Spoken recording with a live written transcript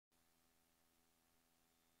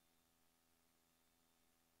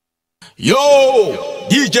Yo,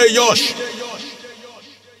 DJ Yush.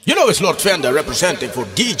 You know it's Lord Fenda representing for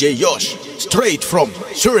DJ Yush. Straight from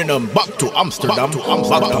Suriname back to Amsterdam,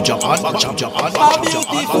 back to Japan.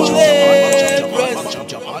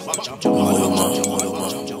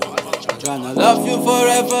 Gonna love you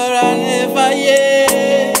forever and ever,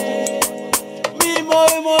 yeah. Me, my,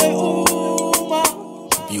 uma.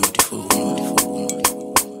 Beautiful,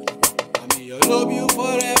 beautiful. I mean, I love you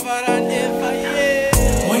forever and ever, yeah.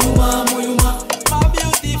 Moyuma, my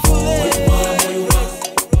beautiful,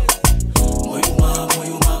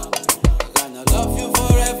 moyuma. Gonna love you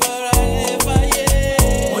forever and ever,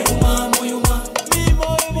 yeah. Moyuma. Me,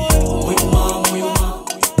 Moyuma.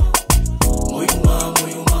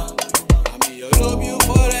 I mean, I love you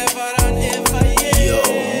forever and ever, yeah. Yo,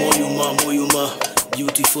 moyuma.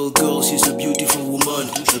 Beautiful girl, she's a beautiful woman.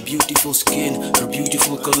 Her beautiful skin, her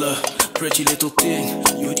beautiful color. Pretty little thing,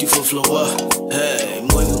 beautiful flower. Hey,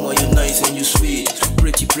 moyuma, you're nice and you're sweet.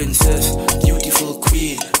 Pretty princess, beautiful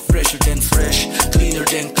queen. Fresher than fresh, cleaner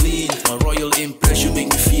than clean. A royal impress, you make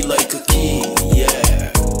me feel like a king.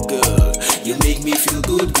 Yeah, girl, you make me feel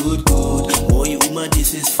good. Moyuma,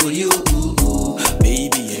 this is for you.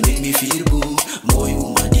 Baby, you make me feel boom.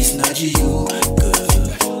 Moyuma, this not you.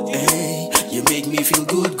 Girl, hey, you make me feel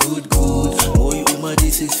good. Moyuma,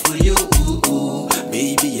 this is for you.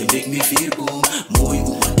 Baby, you make me feel boom.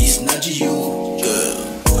 Moyuma, this not you. Girl,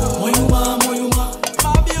 Moyuma.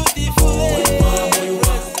 My beautiful,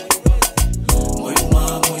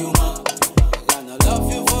 Moyuma. Gonna love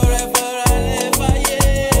you forever and ever,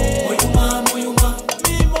 yeah. Moyuma.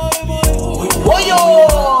 Me, my,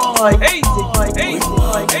 Hey,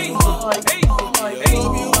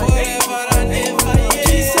 love you forever and ever, yeah.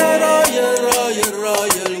 She's a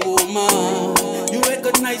royal woman. You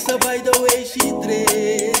recognize her by the way she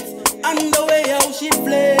dress and the way how she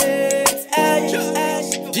plays.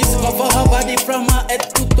 Just cover her body from her head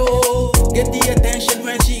to toe. Get the attention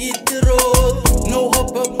when she hit the road. Know her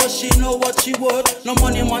purpose, she know what she worth. No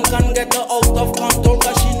money man can get her out of control,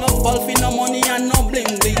 cause she no fall for no money and no bling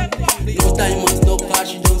bling. No diamonds, no car,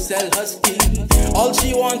 she don't sell her skin. All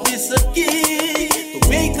she want is a king to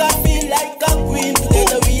make her feel like a queen.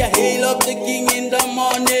 Together we hail up the king in the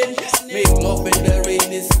morning. Make love when the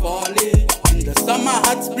rain is falling. In the summer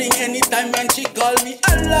hot spring, anytime when she call me,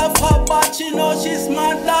 I love her, but she know she's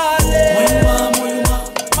my darling. Moyuma.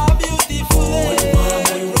 My beautiful lady.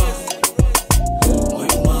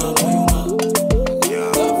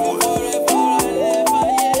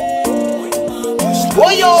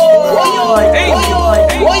 Love you forever and ever,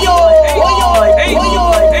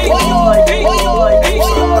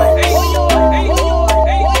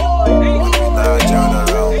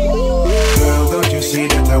 Girl, don't you see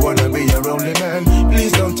that I wanna be your only man?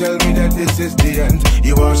 Please don't tell me that this is the end.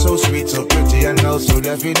 You are so sweet, so pretty, and also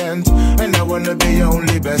evident. And I wanna be your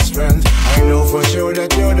only best friend. I know for sure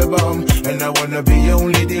that you're the bomb, and I wanna be your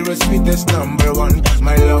only dearest, sweetest number one.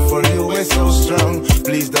 My love for you is so strong.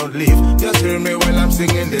 Please don't leave, just hear me while I'm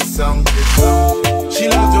singing this song. She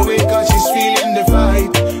loves the way cause she's feeling the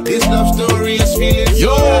vibe. This love story is feeling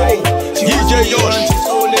so right. She DJ Yush. she's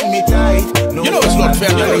holding me tight. No, you know it's Lord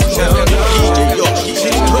Fenda representing for DJ Yush.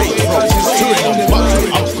 Straight from Suriname back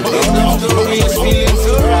to this love story is feeling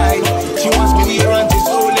so right. She wants me near and she's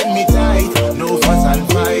holding me tight. No fuss and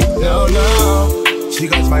fight, no. She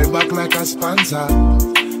got my back like a sponsor.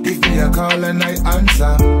 Give me a call and I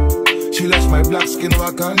answer. She loves my black skin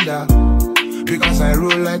Wakanda, because I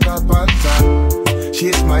rule like a panther.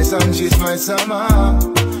 She's my sun, she's my summer.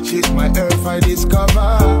 She's my earth I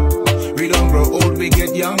discover. We don't grow old, we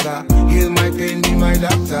get younger. Heal my pain, be my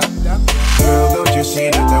doctor. Girl, don't you see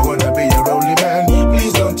that I wanna be your only man?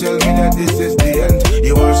 Please don't tell me that this is the end.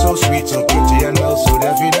 You are so sweet, so pretty, and also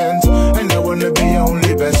evident. And I wanna be your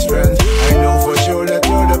only best friend. I know for sure that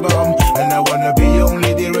you're the bomb, and I wanna be your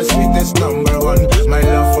only dearest, sweetest number one. My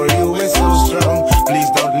love for you is so strong. Please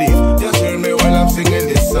don't leave, just hear me while I'm singing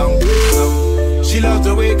this song. She loves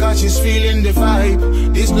the way cause she's feeling the vibe.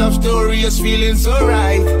 This love story is feeling so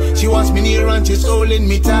right. She wants me near and she's holding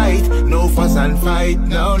me tight. No fuss and fight,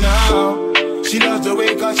 no. She loves the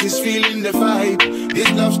way cause she's feeling the vibe. This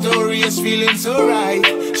love story is feeling so right.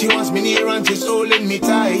 She wants me near and she's holding me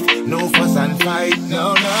tight. No fuss and fight,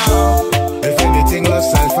 no. If anything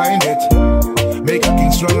lost, I'll find it. Make a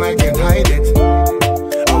king strong, I can hide it.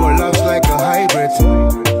 Our love's like a hybrid.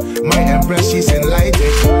 My empress, she's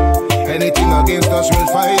enlightened. Anything against us, we'll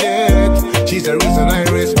fight it. She's the reason I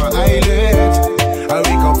raise my eyelid. I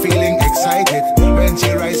wake up feeling excited. When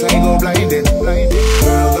she rise, I go blinded.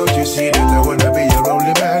 Girl, don't you see that I wanna be your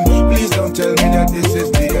only man? Please don't tell me that this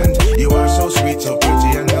is the end. You are so sweet, so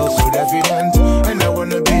pretty, and also evident. And I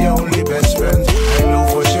wanna be your only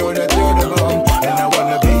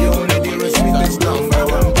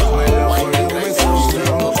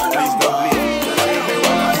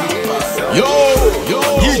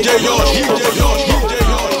DJ Yush.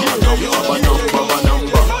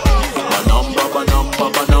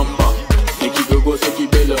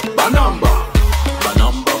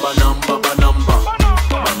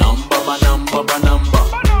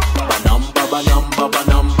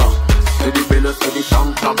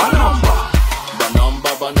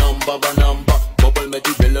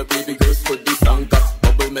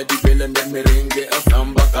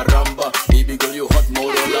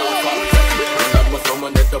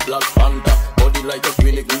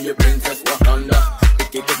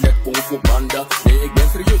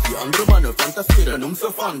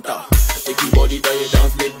 Fanta. Take your body that you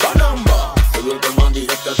dance with Banamba. So you'll demand the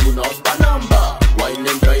extra tune of Banamba. Wine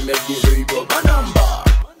and dry make the river Banamba.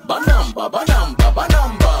 Banamba, Banamba,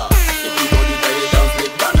 Banamba. Take your body that you dance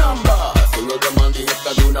with Banamba. So you'll demand the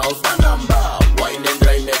extra tune of Banamba. Wine and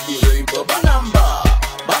dry make the river Banamba.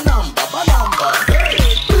 Banamba, Banamba.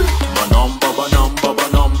 Banamba, Banamba,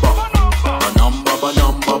 Banamba. Banamba,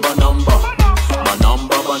 Banamba, Banamba.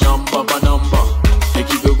 Banamba, Banamba, Banamba.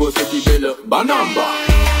 Take your go, take your bella Banamba.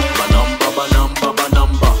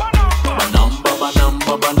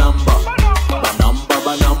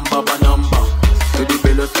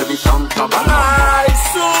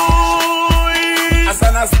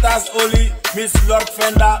 Oli, Miss Lord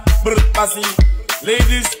Fenda, Brut Passy.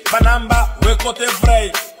 Ladies, Banamba, we kote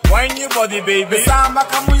vrij. Wine your body, baby. Samba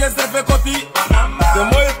kamuye strefe koti. De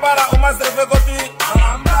mooi para uma strefe koti.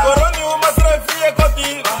 Koroni uma strefe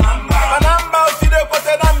koti. Banamba, uti de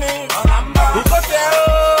kote nami. Ukote,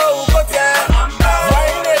 oh, ukote.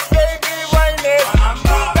 Wine it, baby, wine it.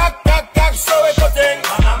 Kak, kak, kak, so we kote.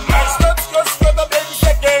 Skot, skot, skot, baby,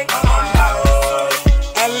 shaking.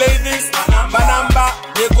 And ladies, Banamba,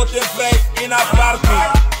 they kote vrij in a party.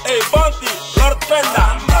 Hey, Bounty, Lord Fenda,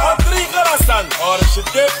 on 3 Garasan, or she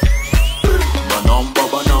dip. Banamba,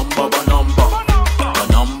 Banamba, Banamba.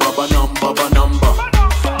 Banamba, Banamba, Banamba.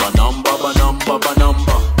 Banamba, Banamba,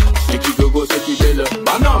 Banamba. Seki gogo, seki bele,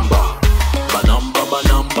 Banamba. Banamba,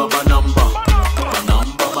 Banamba, Banamba.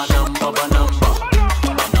 Banamba, Banamba, Banamba.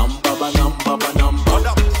 Banamba, Banamba, Banamba.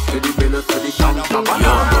 Seki bele, seki kanta,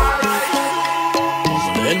 Banamba.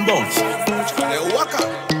 Then bounce.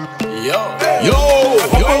 Yo,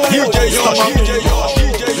 DJ Yush, DJ Yush,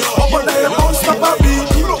 DJ Yush. Bubble na your bounce, stop a beat.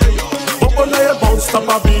 Bubble na your bounce, stop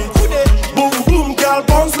a beat. Boom, boom, girl,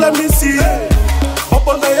 bounce, let me see.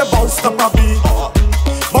 Bubble na your bounce, stop a beat.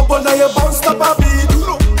 Bubble na your bounce, stop a beat.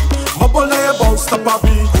 Bubble na your bounce, stop a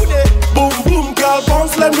beat. Boom, boom, girl,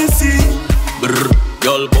 bounce, let me see. Brr,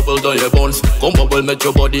 girl, bubble down your bones. Come bubble, make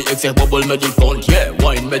your body except bubble, make it count. Yeah,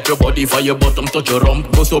 wine, make your body fire bottom, touch your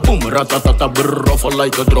rump. Go so boom, ratatata, brr, ruffle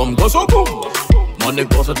like a drum. Go so boom. Man,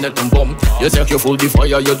 ik was het net een bom. Je zegt je voelt die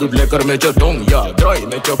fire, je doet lekker met je tong. Ja, draai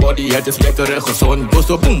met je body, het is lekker en gezond. Go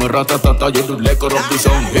so boom, ratatata, je doet lekker op die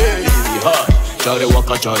song. Hey, ha,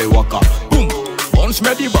 chare waka. Boom, ons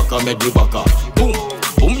met die bakka. Boom,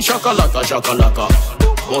 boom, shakalaka, shakalaka.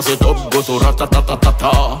 Go set up, go so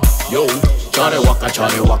ratatatata. Yo, chare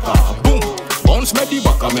waka. Boom, ons met die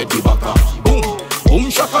bakka. Boom,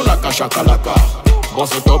 boom, shakalaka, shakalaka. Go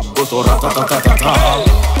set up, go so ratatatata.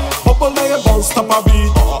 Bubble na your bounce, stop a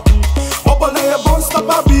beat. Bubble na your bounce, stop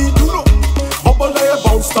a beat. Bubble na your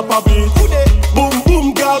bounce, stop a beat. Boom,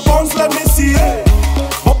 boom, girl, bounce, let me see.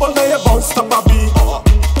 Bubble na your bounce, stop a beat.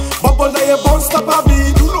 Bubble na your bounce, stop a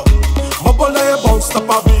beat. Bubble na your bounce, stop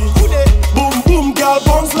a beat. Boom, boom, girl,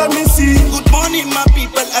 bounce, let me see. Good morning, my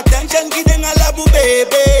people. Attention, kidding a labu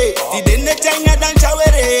baby. The dinner time you dance shower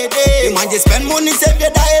ready. The man just spend money, save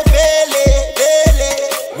your die, fele.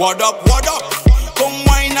 What up, what up? Come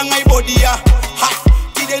wine on my body, yeah. Hot.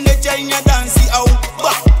 Kidding the time you dance out.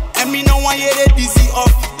 But and me no one hear the dizzy of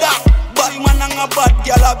that. But man on a bad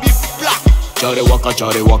girl a be black. Chare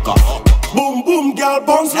waka. Boom, boom, girl,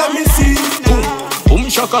 bounce, let me see. Boom, boom,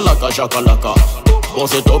 shakalaka.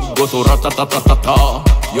 Boss it up, go so ratatatata.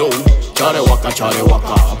 Yo, chare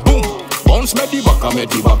waka. Boom, bounce me di baka.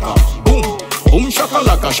 Boom, boom,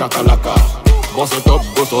 shakalaka. Boss it up,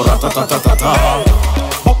 go so ratatatata.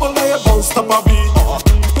 Bubble na your bounce, stop a beat.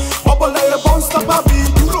 Bubble na your bounce, stop a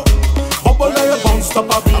beat. Bubble na your bounce, stop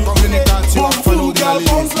a beat. Boom, boom, girl,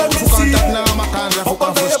 bounce, let me see. Bubble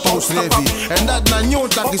na your bounce, stop a beat. And that na new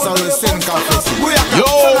that is always send coffee. Yo,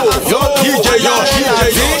 DJ Yush,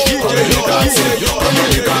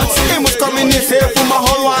 He must communicate for my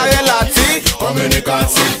whole while.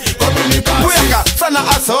 Communicate. Boejakka, sana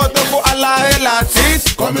asoto for Allah elati.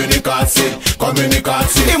 Communicate.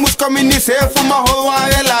 He must communicate for my whole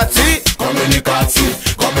while. Communicate.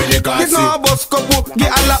 He's no boss couple, the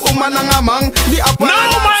Allah umanangamang, the apple.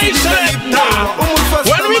 Now my selector.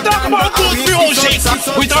 When we talk about good music,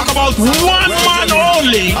 we talk about one man only.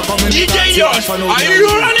 only. DJ Yush, are you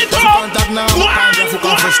running it up? And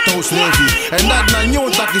that na new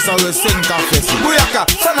takis always sing kafesi. Boejakka,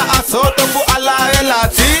 sana asoto fu ala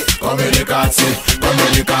elati. Komunikasi,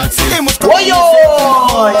 komunikasi. Imus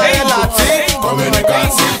elati.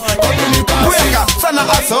 Komunikasi, komunikasi. Boejakka, sana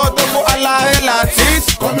asoto fu ala elati.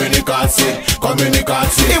 Komunikasi,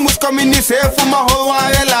 komunikasi. Imus komunise fu mahowa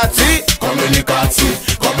elati. Komunikasi,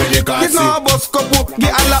 komunikasi. Kisa boskopu gi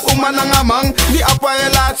ala umanangamang di apa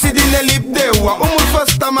elati di nelip dewa. Umul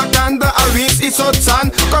fasta maganda awis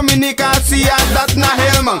isotsan. Komunikasi ya dat na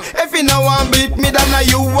helmang. If you know one beat me dan na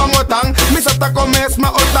you wang otang. Misata komes ma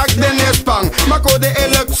otak den espang. Makode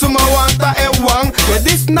elek suma wanta ewang. We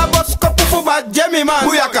dis na boskopu fu bad jemi man.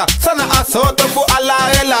 Boejakka, sana asoto fu ala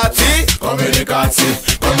elati. Komunikasi,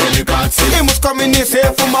 komunikasi. Imus komunise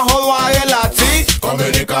fu maholwa elati.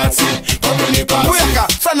 Komunikasi, komunikasi. Boejakka,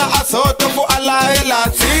 sana asoto fu ala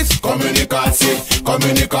elati. Komunikasi,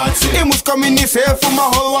 komunikasi. Imus komunise fu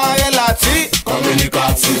maholwa elati.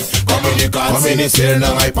 Komunikasi, komunikasi. Communiceer na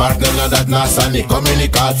ngay partner na dat nasani.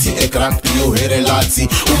 Komunikasi, ekrak piyo he relatie.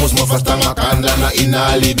 Umus mo vasta makanda na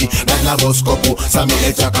inalibi. Dat na boskopu, sami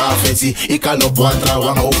echa kafesi. Ikalop wantra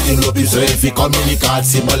wang optin lopis refi.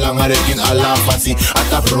 Komunikasi, belangrijk in alla fasi.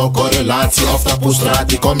 Ata proko relatie of ta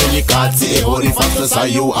pustrati. Komunikasi, e hori vasta sa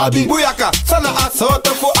you abi. Boejakka, sana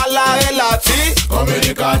asoto fu alla relati.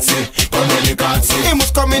 Komunikasi, komunikasi.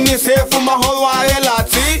 Imus communiceer fu maholwa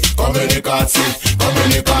relati. Komunikasi,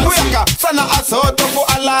 komunikasi. Boejakka, sana asoto fu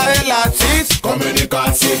alla relati.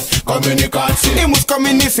 Komunikasi, komunikasi. Imus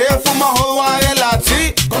communiceer fu maholwa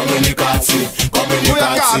relati. Komunikasi, komunikasi.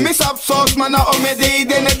 Boejakka, misap sos mana omede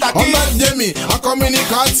dene taki. Omdat demi, a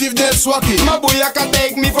communicatief des waki. Ma Boejakka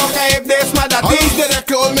take me for kaib des madati. Alus de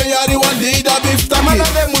rekke ol me yari one day da biftaki. Mana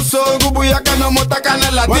de musogu Boejakka no motaka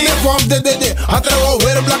na lati. Wanneer kwam de dede, atrewo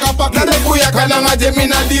weer blaka pakki. Na de Boejakka na nga demi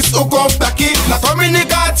na dis ook of taki. Na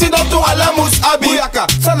communicatie dat tu ala mus abi. Boejakka,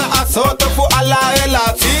 sana asoto fu ala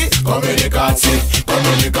relati. Communicatie,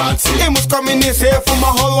 communicatie. Imus communiceer fu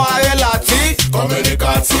maholwa relati.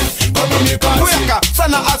 Communicatie, communicatie. Boejakka,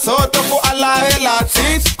 sana asoto fu ala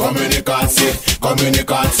relati. Communicatie,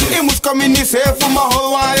 communicatie. Imus communiceer fu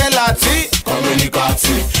maholwa relati.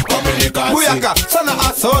 Communicatie, communicatie. Boejakka, sana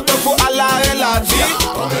asoto fu ala relati.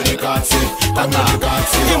 Communicatie,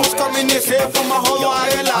 communicatie. Imus communiceer fu maholwa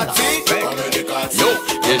relati. Yo,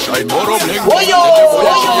 yes, I'm more of them.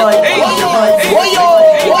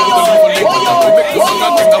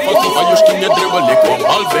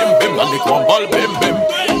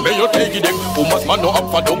 Umas man no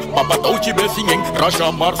apfadom, papa touchi be singing.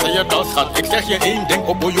 Rasha Marseille das gaat. Ik zeg je één ding,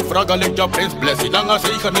 op hoe je vragen lijkt je prins blessing. Nanga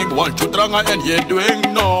zegening, want je tranga en je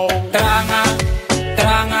doing no. Tranga,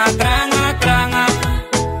 tranga, tranga, tranga.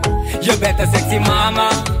 Je bent een sexy mama.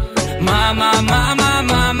 Mama, mama,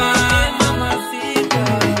 mama.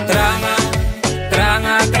 Tranga,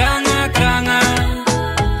 tranga, tranga, tranga.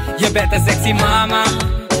 Je bent een sexy mama.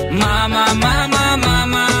 Mama, mama,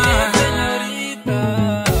 mama.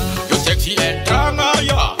 You sexy and tranga,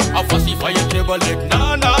 ja. Afasi van je dribbel ik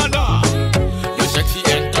na, na, na. You sexy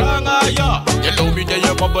and tranga, ja. Je loopt me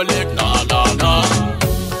je babbel ik na, na, na.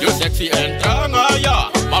 You sexy and tranga, ja.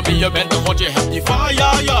 Mami, je bent de god, je hebt die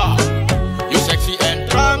fire, ja. You sexy and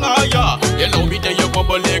tranga, ja. Je loopt me je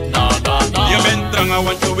babbel ik na, na, na. Je bent tranga,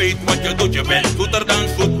 want je weet wat je doet. Je bent zoeter dan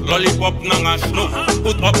zoet, lollipop nanga snoep.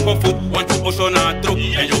 Goed opgevoed, want je bosso na troep.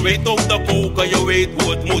 En je weet ook te koken, je weet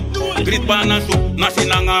hoe het moet. Griet bana soep, nasi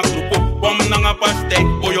nanga kroep. Pom nanga pastei,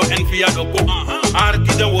 boyo en via de kop.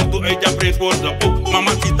 Arki de woto uit je prins voor de poep.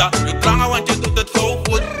 Mama Sita, je tranga, want je doet het zo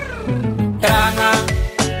goed. Tranga,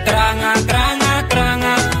 tranga, tranga,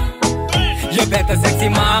 tranga. Je bent een sexy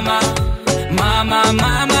mama. Mama,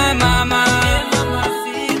 mama, mama.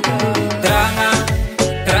 Tranga,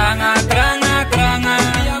 tranga, tranga, tranga.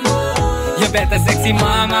 Je bent een sexy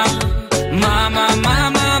mama. Mama,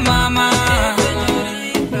 mama, mama.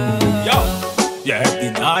 Yo, je hebt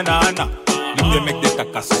die na na na. Nu neem ik de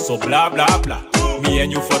kakas zo bla bla bla. Me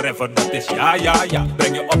and you forever, dat is ja ja ja.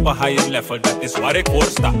 Breng je op een higher level, dat is waar ik voor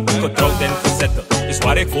sta. Getrouwd en gezetteld, is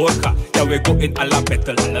waar ik voor ga. Ja, we go in alla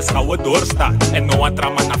battle, anders gaan we doorstaan. En no one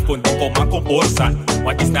trauma na kon die kom aan komborsan.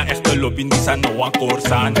 Want is na echte lobby, die zijn no one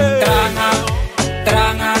koorsan. Tranga,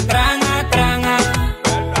 tranga, tranga, tranga.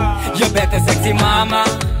 Je bent een sexy mama.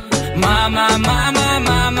 Mama, mama,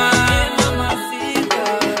 mama.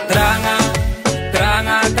 Tranga,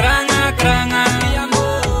 tranga, tranga, tranga.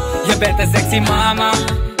 Je bent een sexy mama.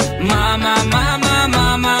 Mama, mama,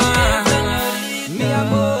 mama.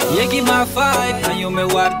 Je give my vibe, and you me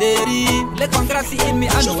warderi. Le contrasi in me,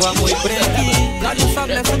 anu wa moi preki. La du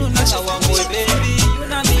sable sunu na wa moi baby.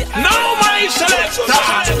 Now my selector,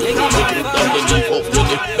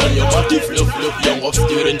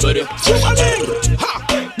 hier in Burg.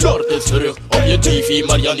 Lord is terug op je TV,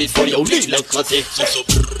 maar ja niet voor jouw lelijk gezicht.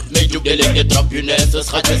 Meid joek de lik, de trappunaise.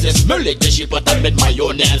 Schatjes is mullig, de shit patat met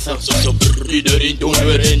mayonaise. Iedereen doen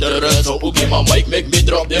weer in de rest. So oké maar Mike, make me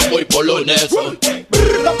drop de boy polonaise.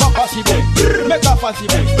 La papasi boy, make a fussy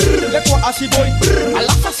boy. Lekwa assy boy, a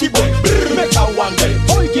la fussy boy. Make a wandle,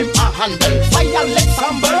 boy give a handle. Fire like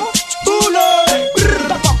samba, pulo.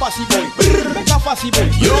 La papasi boy, make a fussy boy.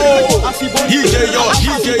 Yo, assy boy, DJ Yush,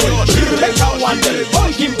 DJ Yush. make a wandle,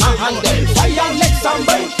 boy give a handle. Fire like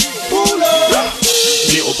samba, pulo.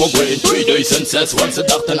 Die opgooien in 2006, want ze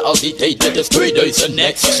dachten al die tijd, dit is 2000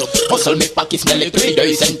 next. Hossel met pakjes snel in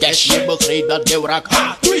 2000 cash, je begreep dat de wrak,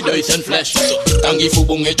 2000 flash. Tangi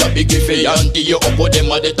fubung e chapi kife yanti, je oppo de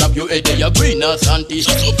ma de trap, je ete je queen santi.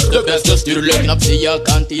 De beste stuurlijk knap zie je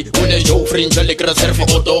kanti, une jouw vriendelijk reserve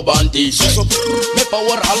autobanti. Met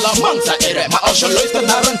power alla mansa ere, maar als je luistert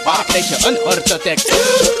naar een paar krijg je een heart attack.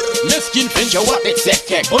 Misschien vind je wat ik zeg,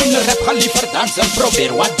 kijk, een rap ga liever dansen,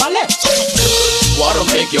 probeer wat ballet. Waarom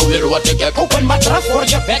denk je weer wat ik heb? Koop een matras voor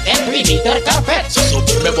je bed en 2 meter carpet.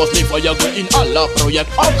 Me was niet van je goed in alle project.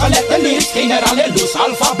 Opgelegde lyrics, generaal en loes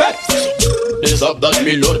alfabet. Dus op dat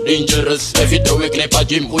me lord dangerous. Even trouw ik knip a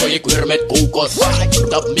gym, gooi ik weer met kokos.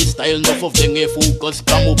 Dat me style nog of dingen focus.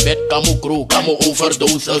 Kamo bed, kamo crew, kamo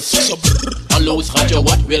overdoses. Hallo schatje,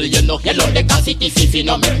 wat wil je nog? Je loopt de city fifi,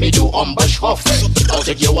 nou met me doe onbeschoft. Als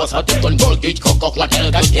ik je was, had ik een Goldgate gekocht. Want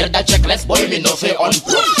elke keer dat je kles, boy, me nog say on.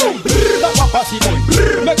 La fussy boy,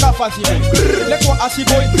 make a fussy boy. Lekwa assy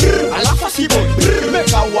boy, a la fussy boy.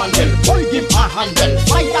 Make a wandle, boy give a handle.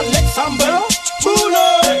 Fire like samba, pulo.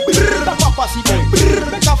 La fussy boy,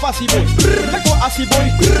 make a fussy boy. Lekwa assy boy,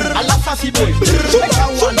 a la fussy boy. Make a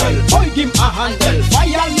wandle, boy give a handle.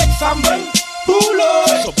 Fire like samba, pulo.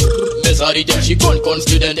 Mesari dem she con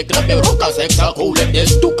student. Ik knap in roka seksa, holik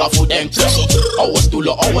des toeka voor denk. Ouwe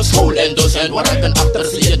stoelen, ouwe school en docent. Waar ik een achter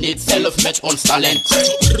zie je niet zelf met ons talent.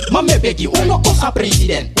 Maar me Becky, uno cosa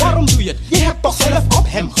president. Waarom doe je het? Je hebt toch zelf op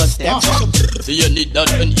hem gestemd. Zie je niet dat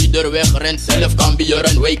een ieder wegrent zelf kan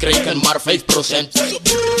bieren? Wij krijgen maar 5%.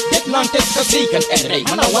 Dit land is gezegend en rijk.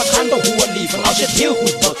 Maar nou wat gaan de hoeën liever als je het heel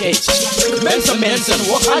goed bekijkt. Mensen,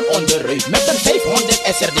 we gaan onderuit. Met een 500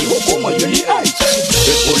 SRD, hoe komen jullie uit?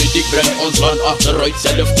 De politiek brengt ons land achteruit.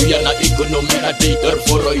 Zelf doe je naar economie het beter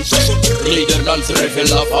vooruit. Nederlands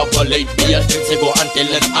revel afbeleid. Beatrix, ik go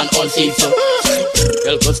aantellen aan ons even.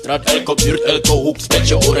 Elke straat, elke buurt, elke hoek. Spet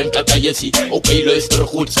je oren, kijk aan je ziet. Oké, luister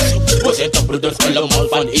goed. We zijn toch broeders allemaal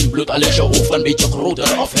van één bloed. Al is je hoofd een beetje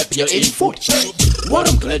groter of heb je 1 voet.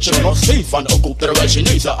 Waarom klets je nog steeds van een koep? Terwijl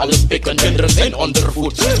Chinezen alles pikken, kinderen zijn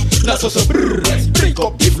ondervoed. Net zoals een brrr, spreek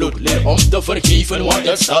op die vloed. Leer om te vergeven, want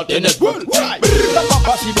het staat in het woord. La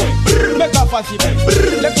fussy boy, make a fussy boy.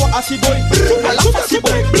 Lekwa assy boy, a la fussy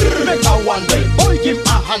boy. Make a wandle, boy give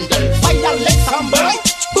a handle. Fire like samba,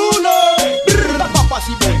 pulo. La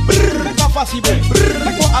fussy boy, make a fussy boy.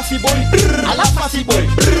 Lekwa assy boy, a la fussy boy.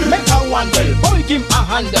 Make a wandle, boy give a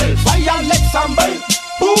handle. Fire like samba,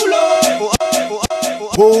 pulo.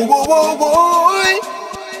 Whoa, whoa, whoa, whoa.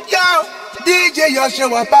 Yo, DJ Yush,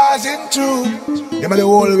 you are passing through. You man the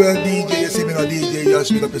whole world DJ, you see me no DJ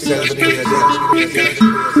Yush, pick up yourself.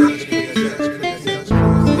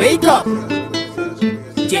 Wake up,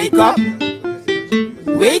 Jacob.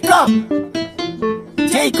 Wake up,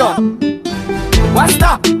 Jacob. What's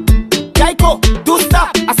up? Jaiko, do stop,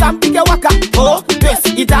 asampige waka. Oh, yes,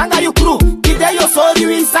 itanga you crew. Ide yo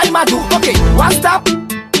sorry inside my do. Okay, what's up?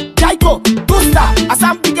 Jaiko, do stop,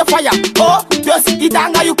 asampige fire. Oh, yes,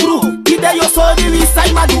 itanga you crew. Ide yo sorry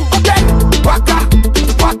inside my do. Okay, waka,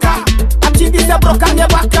 waka. Achidi se broka ne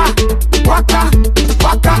waka. Waka,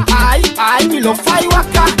 waka. I me lo fai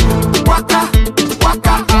waka. Waka,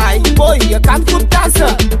 waka. Boy, you can't put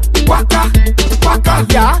dancer. Waka, waka.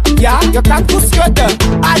 Yeah, you can't put skater.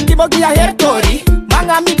 I give a hair tori.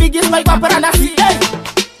 Manga mi bigis my paparana si. Hey,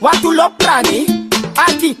 what to love prani?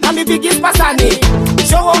 Ati na mi bigis pasani.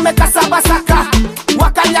 Show me kasaba saka.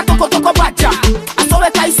 Waka ya toko baja.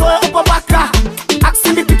 Asowe kai soe opo baka.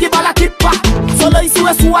 Aksi mi piki bala kipa. Solo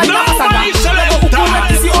isiwe suwa ina pasada. Ukume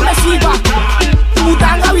kisi ome shiba.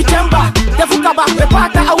 Udanga wichemba. Tefuka ba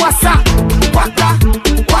pepata awasa. Waka,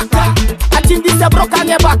 waka. Achindi se broka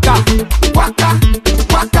ne baka. Waka,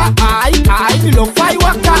 waka. I below fire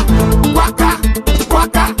waka. Waka,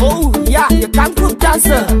 waka. Oh yeah, you can't good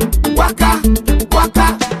dancer. Waka,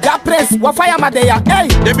 waka. Ja press, wa fire madeya. Hey.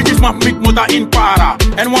 De bitches mag met motor in para.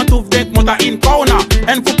 En want to denk motor in kauna.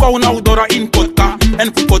 En voor kauna udora in kotka.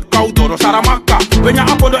 en fukot kaudoro saramaka. Wenya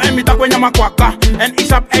apodo en mita kwenya makwaka. En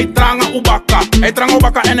isap ei tranga ubaka. Ei tranga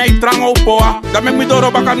ubaka en ei tranga upoa. Da mek mi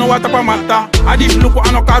doro baka no wata pa mata. Adis luku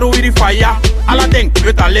ano karu wiri faya. Ala ding,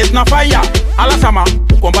 weta let na faya. Ala sama,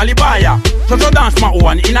 ukombali baya. So dance ma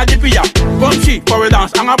uwani ina dipia. Bonchi, for we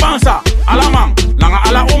dance anga bansa. Ala mang, langa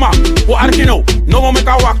ala uma. U arkino, no mo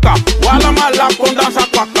meka waka. Wala ma la kon dansa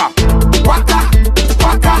kwaka. Waka,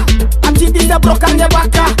 waka, ati di de brokanje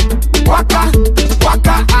waka. Waka,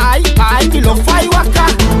 waka, ay, kilo fai waka.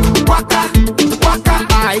 Waka, waka,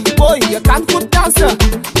 ay, boy, you can't put dancer.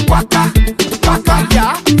 Waka, waka,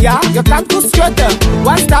 yeah, you can't put sweater.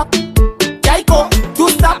 One stop, Jaiko, two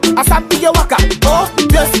stop, asap di waka. Oh,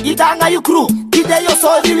 plus, itanga you crew. Dide yo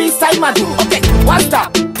so di side madu. Okay, one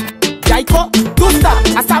stop, Jaiko, two stop,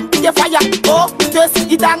 asap di fire. Oh, plus,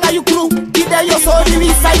 itanga you crew. Dide yo so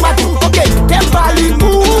di side madu. Okay, Tembali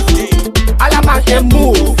move, alaman e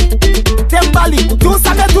move. Tembali, do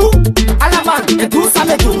same do, alaman e do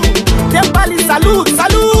same do. Tembali salute,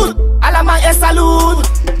 salute, alaman e salute.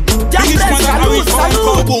 Jabre salute,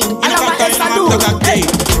 salute, alaman e salute.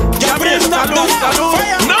 Jabre salute,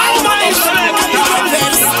 salute. Now my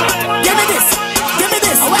give me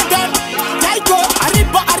this. Well done, Jaiko,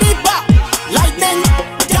 arriba, arriba, lightning.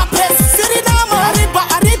 Jabre Suriname, arriba,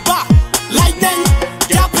 lightning.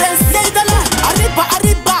 Jabre Nederland, arriba,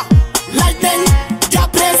 lightning.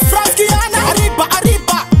 Jabre France Guyana, arriba,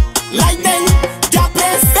 lightning. Jabre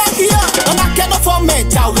België, una que no fome,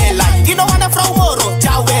 jawe like. You know wanna from Moro,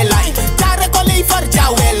 jawe like. Jare Coliver,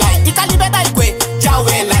 jawe like. Ikalibe daikwe,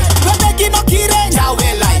 jawe like. Webeki no kire, jawe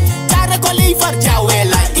like. Jare Coliver, jawe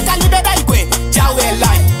like. Ikalibe daikwe, jawe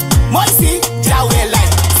like. Moisi, jawe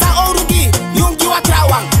like. Sa orugi, yungi wa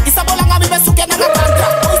trawang. Isabola ngami besuke na katandra.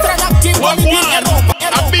 Oistra na jingo libi Europa.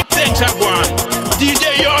 A big thanks everyone. DJ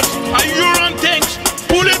Yush, and you run things.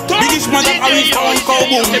 Pull it up. Biggest man that always found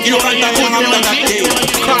Cowboom. If you run that one, I'm that day.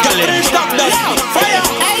 Stop that. Fire!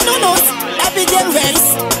 Hey, no, Abigail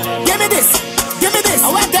Race. Give me this. I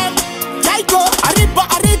want them. Jaiko, arriba,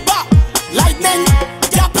 lightning.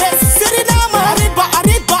 Japres Suriname, arriba,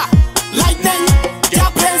 lightning.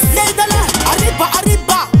 Japres Nederland, arriba,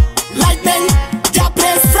 lightning.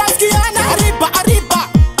 Japres France Guyana, arriba,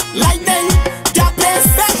 lightning. Japres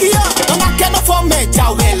België, don't I can for me,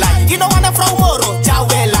 jawe like. You know wanna from Moro,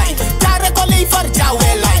 jawe like. Jare Coliver, jawe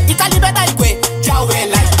like. Ikalibe daikwe, jawe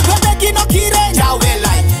like. Webeki no kire, jawe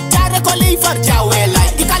like. Jare Coliver, jawe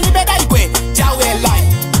like. Ikalibe daikwe, jawe like.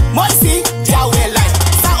 Moisi, jawe like.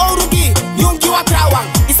 Sa orugi, yungi wa trawang.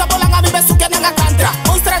 Isabola ngami besuke na kandra.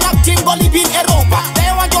 Oistra na jingo libi Europa.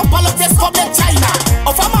 They want your politics from the China.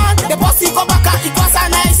 Of a man, the bossy go baka. Ikwasa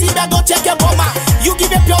na isi be go check your bomba. You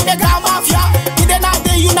give a pure mega mafia. Ide na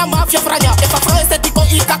de you na mafia franya. If a pro estetico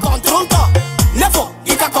ika control to. Never,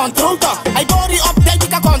 ika control to. I body up there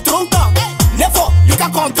ika control to. Never, ika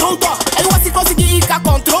control to. I was ikosigi ika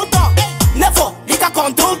control to. Never, ika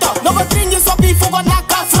control to. No go bring you so before go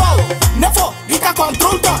naka throw. Never, ika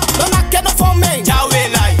control to. No na keno for me. Jawe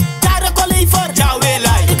like. Jare Coliver, jawe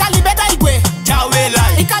like. Ikalibe daigwe, jawe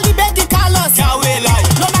like. Ikalibe di colors, jawe like.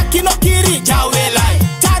 No na kino kiri, jawe like.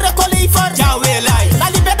 Jare Coliver, jawe like.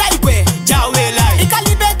 Ikalibe daigwe, jawe like.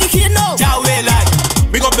 Ikalibe di hino, jawe like.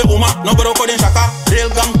 Big up the Uma, no broko den shaka. Real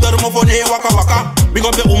gangster mo phone waka. Big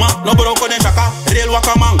up the Uma, no broko den shaka. Real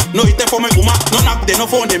waka man, no ite for me Uma. No knock de no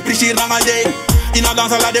phone dem prishir na day. In a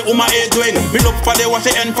dance la de Uma e doing. Me look for the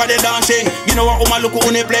wash and for the dancing. You know what Uma look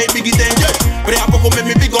on play biggie thing. Pray a poco make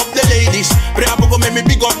me big up the ladies. Pray a poco make me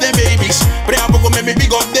big up the babies. Pray a poco make me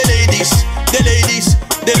big up the ladies. The ladies.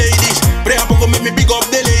 Pray a poco make me big up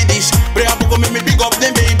the ladies. Pray a poco make me big up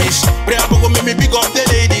the babies. Pray a poco make me big up the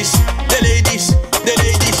ladies.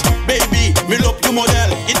 Baby, me look you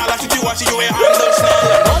model. In all the situation you ain't handle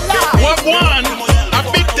snell. What one? A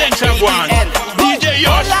big thanks everyone. DJ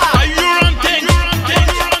Yush, are you run things?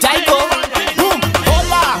 Jaiko, boom,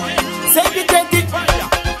 hola. Save it, take it.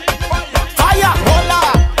 Fire, hola.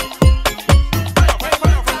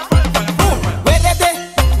 Boom, where boom,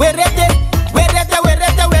 where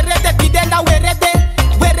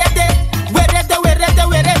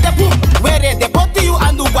put you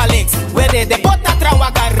and Ubalix, where the pot a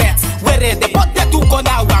trawaga rats, where the pot a tu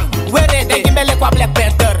konawang, where the gimbele kwa black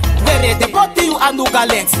panther, where the pot you and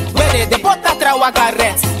Ubalix, where the pot a trawaga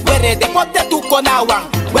rats, where the pot a tu konawang,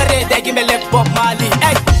 where the gimbele Bob Marley,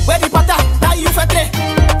 hey, where the pata na you fetre,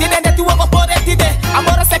 dine ne tu wako pore tide,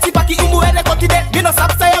 amora sexy paki umu ere kotide, mino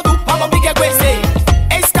sapsa yagu, mama bige kwe say,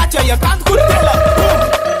 hey scratcher you can't good tell her,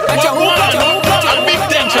 a big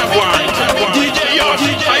thanks everyone. DJ Yush,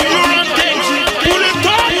 are you run things? Pull it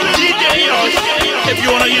up, DJ Yush. If you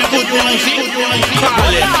wanna hear good music,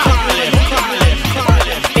 call it.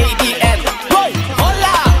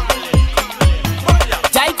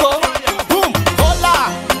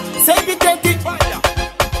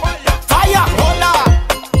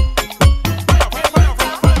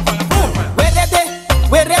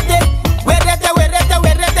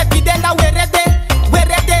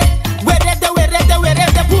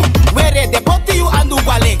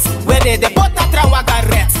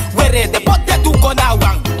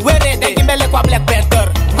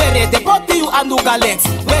 anuga links.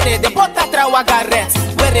 Where de pota trawaga rents.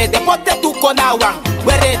 Where de pote tu konawang.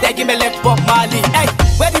 Where de gimme leg Bob Marley. Hey,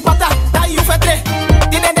 where the pota ta you fetre.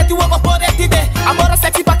 Dine neti wogo pore tide. Amora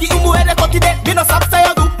sexy paki umu ere kotide. Mino sabsta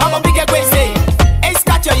yodu, mama bige gwe say. Hey,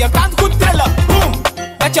 scatcher, you can't good thriller. Boom,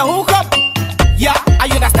 let your hook up. Yeah, are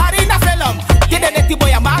you the star in a film? Dine neti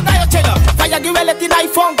boy a manga yo chiller. Fire give a let in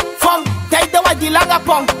iPhone, phone. Take the white the langa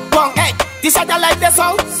pong, pong. Hey, this I don't like the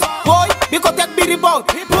song. Boy, because that be rebound.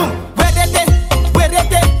 Boom, where they, where they,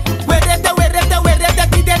 where they, where they, where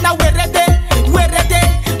they, did now where they, where they,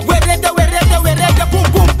 where they, where they, where they, boom,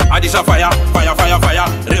 boom. Adisa fire, fire, fire, fire.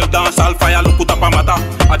 Real dancehall fire, look put up a mata.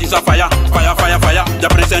 Adisa fire, fire, fire, fire. The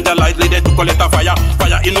present the light lead to collect a fire.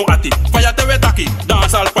 Fire inu ati, fire te wetaki.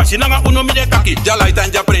 Dancehall pashi, nanga uno mide kaki. Ja light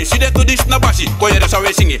and ja brain, she de to this na bashi. Koyere sa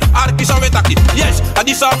we singi, arki sa wetaki. Yes,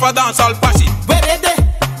 adisa fa dancehall pashi. Where they,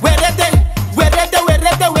 where they, where they, where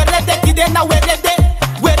they, where they, did now where they,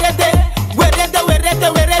 where they, where they, where they,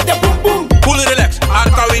 where they, boom, boom. Cool relax,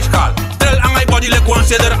 arka wish call. Tell angai body le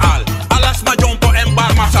consider all. Alas ma jumpo en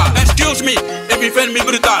bar masal. Excuse me, if you feel me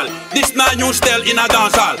brutal. This na new style in a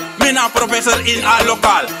dancehall. Me na professor in a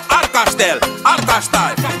local. Arka style.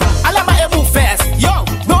 Alama e move fast, yo.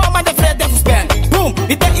 No man de Fred de spend. Boom,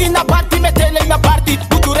 ite in a party, me tell in a party.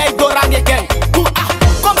 Put to right door and again. Boom,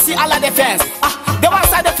 come see all of the fans. The one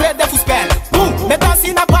side de Fred de spend. Boom, me dance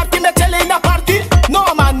in a party, me tell in a party.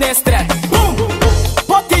 No man de stress. Boom,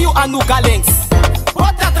 pote you anuga links.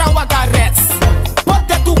 Pote trawaga reds.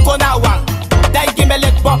 Pote tu konawang. Dai gimme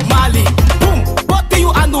let Bob Marley. Boom, pote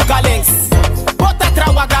you anuga links. Pote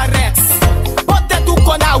trawaga reds. Pote tu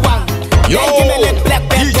konawang. Yo,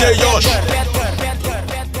 DJ Yush.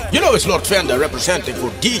 You know it's Lord Fenda representing for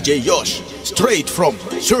DJ Yush. Straight from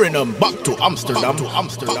Suriname back to Amsterdam, to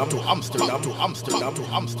Amsterdam, to Amsterdam, to Amsterdam, to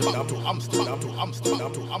Amsterdam, to Amsterdam, to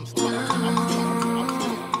Amsterdam, to Amsterdam.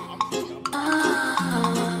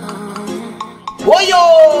 Woyo!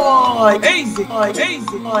 Easy, easy,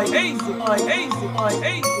 easy, easy, easy,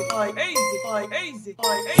 easy,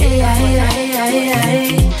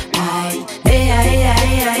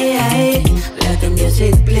 let the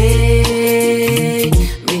music play,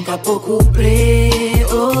 make a pouco play,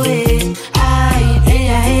 oh eh,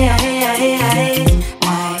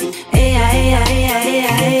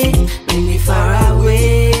 bring me far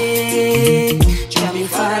away, drive me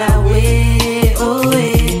far away, oh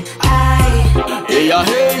eh, hey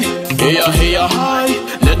ya high,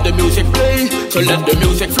 let the music play, so let the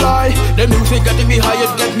music fly. The music getting me higher,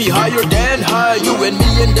 get me higher than high. You and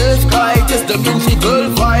me in the sky, just the musical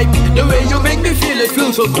vibe. The way you make me feel, it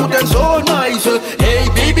feels so good and so nice. Hey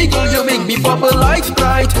baby girl, you make me bubble like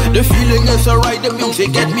Sprite. The feeling is alright, the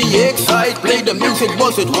music get me excited. Play the music,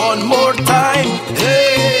 buzz it one more time.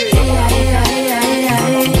 Hey.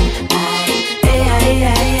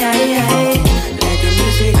 Let the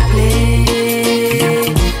music play,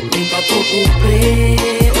 make a pouco play,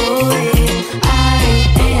 oh eh.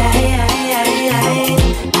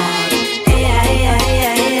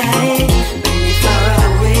 Bring me far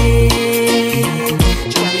away,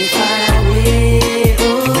 drive me far away,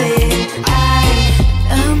 oh eh.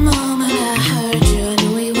 The moment I heard you, I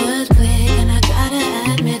knew we would click, and I gotta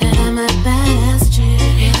admit that I'm a badass chick.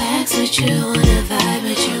 Relax with you, wanna vibe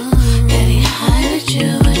with you, getting high with you,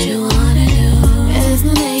 what you wanna do. Es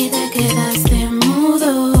no ley de quedaste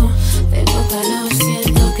mudo, tengo calor,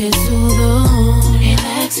 siento que sudo.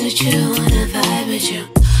 Relax with you, wanna vibe with you,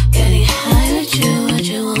 getting high with you, what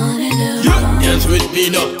you wanna do. Dance with me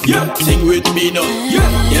now, sing with me now,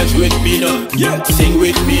 dance with me now, sing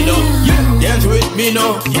with me now, dance with me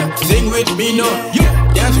now, sing with me now,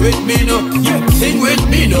 dance with me now, sing with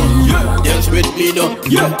me now, dance with me now,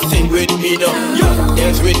 sing with me now,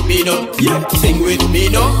 dance with me now, sing with me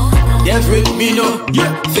now, dance with me now,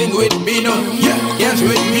 sing with me now, dance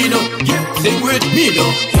with me now, sing with me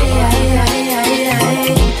now.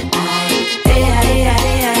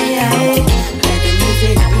 Let the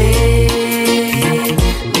music play,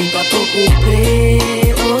 make a pouco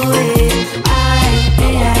play, oh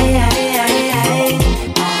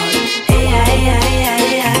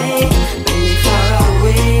bring me far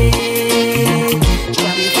away,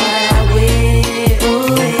 drive me far away,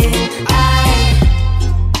 oh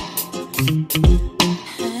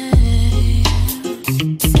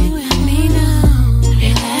sing with me now.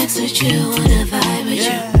 Relax with you, wanna vibe with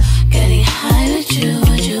you, getting high with you,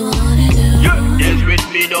 what you wanna do. Dance with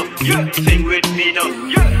me now, sing with me now,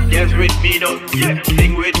 dance with me now,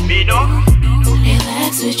 sing with me now.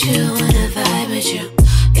 Relax with you, wanna vibe with you,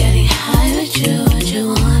 getting high with you, what you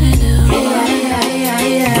wanna do.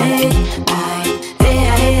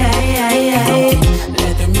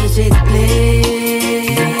 Let the music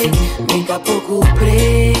play, make a pouco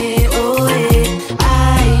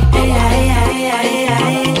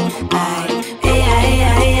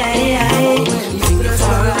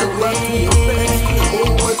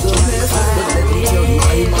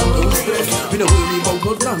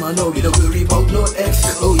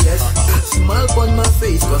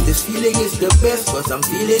feeling is the best, cause I'm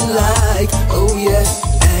feeling like, oh yes,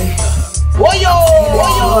 hey. Woyo!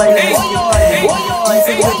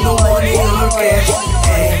 Even with no money or cash,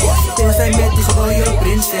 hey. Since I met this royal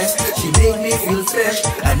princess, she made me feel fresh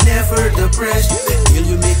and never depressed. Will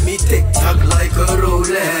you make me tick-tock like a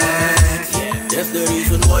Rolex? That's the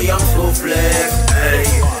reason why I'm so flex, hey.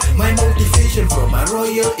 My motivation from a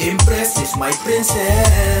royal empress is my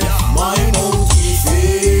princess. My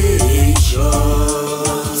motivation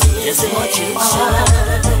is what you are.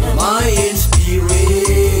 My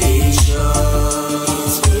inspiration,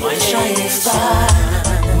 my shining star.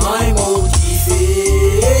 My motivation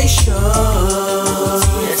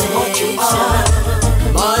is what you are.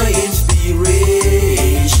 My inspiration,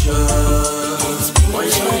 my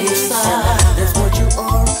shining star. That's what you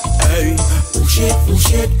are. Hey, push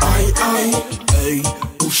it, I. Hey,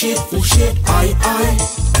 push it, I.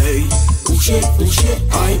 Hey, push it,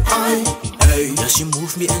 I. Hey, yeah, she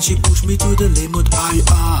move me and she push me to the limit, I.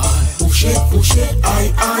 Push it,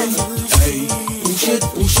 I. Hey,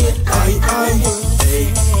 push it, I. Hey,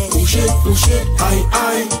 push it,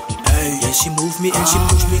 I. Hey, yeah, she move me and she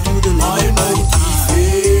push me to the limit. My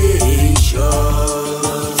motivation,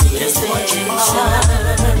 that's what you are.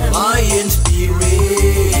 My inspiration,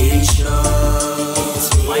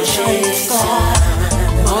 my shining star.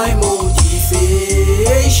 My motivation,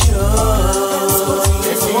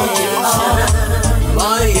 that's what you are.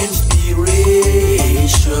 My inspiration.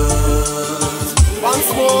 Once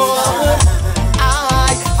more,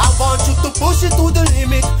 I want you to push it to the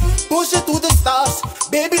limit, push it to the stars.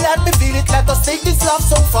 Baby, let me feel it, let us take this love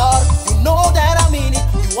so far. You know that I mean it,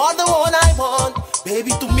 you are the one I want.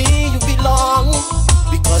 Baby, to me you belong,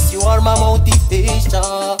 because you are my motivation.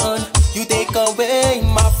 You take away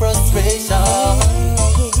my frustration,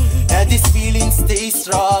 and this feeling stays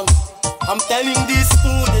strong. I'm telling this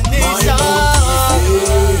to the nation.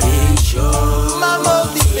 My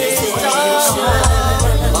motivation,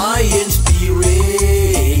 my inspiration,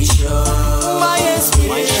 my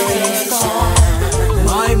inspiration,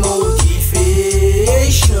 my motivation,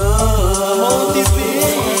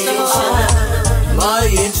 my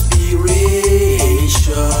inspiration,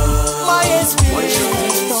 my inspiration,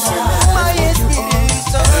 my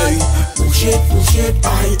inspiration. Hey, push it, I.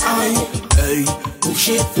 Hey, push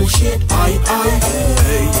it, I.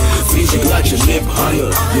 Hey, Vrees ik laat je lip higher.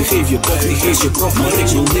 Je geeft je bek, ik geef je prof, maar ik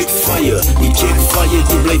wil niks fire. Die chick fire,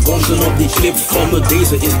 die blijft bonzen op die clip van me.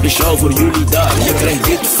 Deze is speciaal voor jullie daar, je krijgt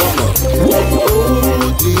dit van me.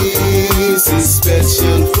 Oh, this is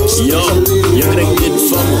special for Yo, je krijgt dit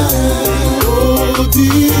van me. Oh,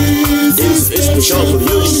 this is speciaal voor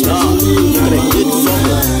jullie daar, je krijgt dit van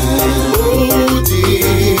me. Oh,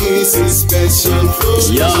 this is special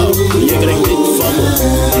for Ja, je krijgt dit van me.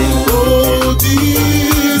 Oh,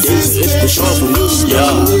 this is special for you. Ja,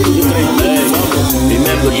 je krijgt dit van me.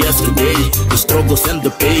 Remember yesterday, the struggles and the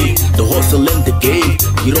pain, the hustle and the game,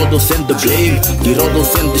 die roddels en de blame, die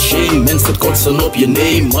roddels en de shame. Mensen kotsen op je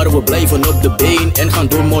name, maar we blijven op de been en gaan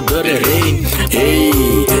door modder en rain. Hey,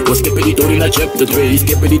 we skippen die tory naar chapter 2,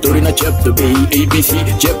 skippen die tory naar chapter B, ABC,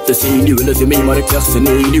 chapter C. Nu willen ze mee, maar ik zeg ze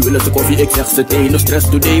nee. Nu willen ze koffie, ik zeg ze thee. No stress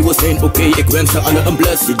today, we zijn oké. Ik wens ze alle een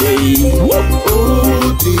blessed day. Oh,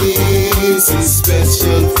 this is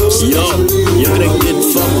special for Yo, je krijgt dit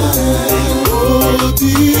van me. Oh,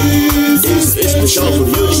 this is speciaal voor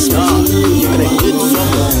jullie, ja. Je krijgt dit van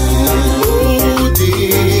me. Oh,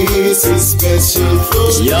 this is special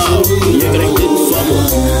for Ja, je krijgt dit van me.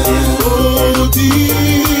 Oh,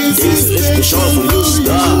 this is speciaal voor jullie,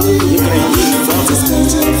 ja. Je krijgt dit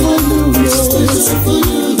van me. This is special for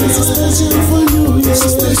you. This is special for you. This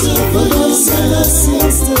is special for us and our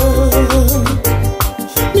sister.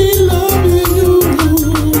 Me loving you.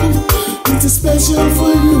 It is special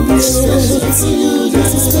for you. This is special for you.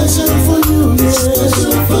 This is special for you. This is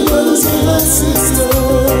special for us and our sister.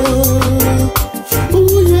 Oh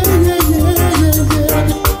yeah, yeah, yeah, yeah, yeah.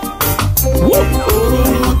 Oh,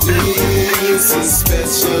 this is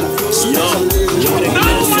special for you.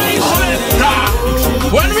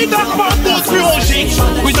 When we talk about those music,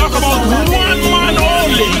 we talk about one man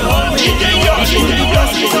only, DJ Yush.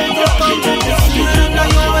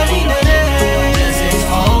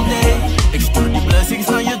 Ik stuur die blessings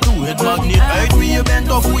naar je toe. Het maakt niet uit wie je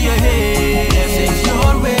bent of hoe je heet. Blessings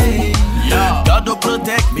your way. Yeah, God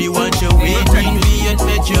protect me, want je weet niet wie het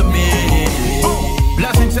met je mee.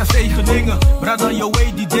 Blessings en zegeningen, brother, je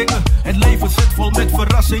weet die dingen. Het leven zit vol met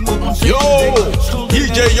verrassingen. Yo,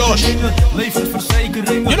 DJ Yush.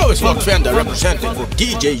 Levensverzekeringen. You know it's not Fenda representing for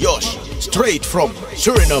DJ Yush. Straight from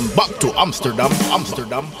Suriname back to Amsterdam,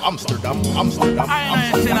 Amsterdam, Amsterdam, Amsterdam.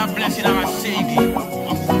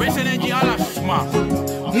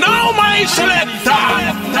 Now my selector.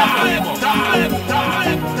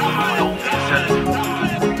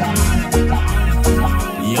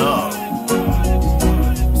 Ja,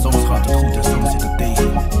 soms gaat het goed en soms zit het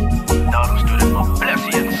tegen. Daarom stuur ik mijn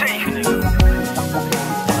blessie en zegeningen.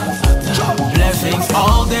 Blessings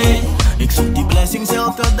all day. Ik zoek die blessings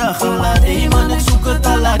elke dag. Alade, man, ik zoek het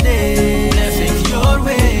alade. Blessings your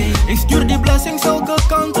way. Ik stuur die blessings elke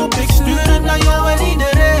kant op. Ik stuur het naar jou en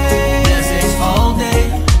iedereen. Blessings all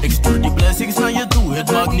day. Ik stuur die blessings naar je toe.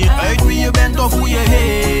 Het maakt niet uit wie je bent of hoe je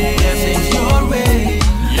heet. Blessings your way.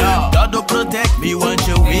 God protect me, want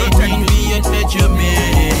je weet niet wie het met je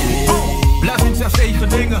mee. Blessings en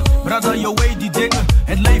zegeningen, brada, je weet die dingen.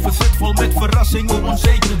 Het leven zit vol met verrassingen,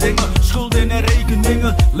 onzekere dingen. Schulden en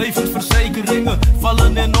rekeningen, levensverzekeringen.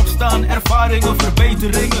 Vallen en opstaan, ervaringen,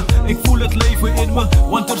 verbeteringen. Ik voel het leven in me,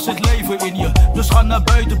 want er zit leven in je. Dus ga naar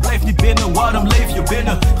buiten, blijf niet binnen, waarom leef je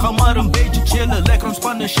binnen? Ga maar een beetje chillen, lekker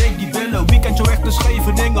ontspannen, shake die billen. Weekendje weg te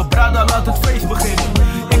Scheveningen, brada, laat het feest beginnen.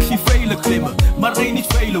 Ik zie velen klimmen, maar één niet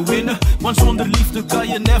velen winnen. Want zonder liefde kan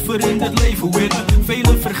je never in dit leven winnen.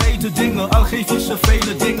 Velen vergeten dingen, al geef je ze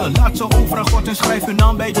vele dingen. Laat ze over aan God en schrijf hun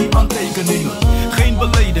naam bij die aantekeningen. Geen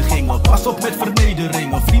beledigingen, pas op met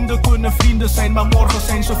vernederingen. Vrienden kunnen vrienden zijn, maar morgen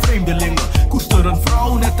zijn ze vreemdelingen. Koester een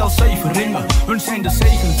vrouw net als 7 ringen. Hun zijn de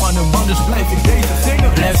zegen van een man, dus blijf ik deze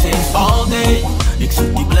zingen. Blessings all day. Ik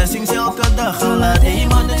zoek die blessings elke dag. Alade,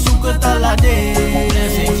 man, ik zoek het alade.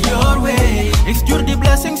 Blessings your way. Ik stuur die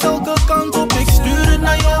blessings elke kant op. Ik stuur het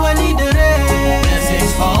naar jou en iedereen.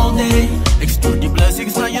 Blessings all day. Ik stuur die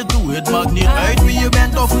blessings naar je toe. Het maakt niet uit wie je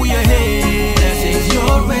bent of hoe je heet. Blessings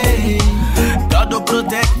your way. God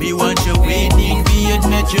protect me, want je weet niet wie het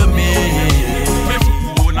met je mee.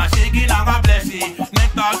 Una shiki naga blessie, net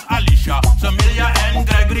als Alicia, Samilia en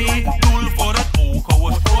Gregory. Doel voor het ogen,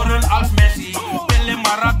 we scoren als Messi. Pelle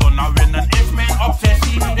Maradona winnen is mijn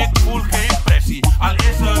obsessie. Ik voel geen pressie, al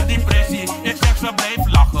is er depressie. Ik zeg ze blijf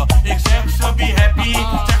lachen, ik zeg ze be happy.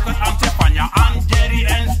 Zeg het aan Stefania, aan Jerry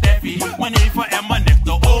en Steffi. Mijn neven en mijn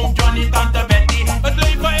nichten, oom Johnny, tante Betty. Het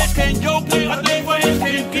leven is geen joke, nee, het leven is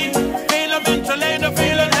geen kiek. Vele mensen lijden,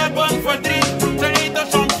 velen hebben verdriet. Ze eten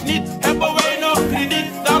soms niet, hebben weinig krediet.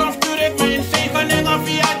 Daarom stuur ik mijn zegeningen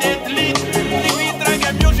via dit lied. TV, track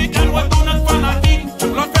en music en we doen het fanatiek.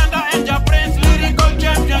 Los Fenda en Ja Prince, Lyrical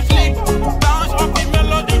Champions League. Dans op die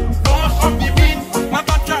melodie, dans op die beat.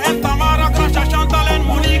 Natasha en Tamara, Krasha, Chantal en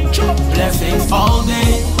Monique. Blessings all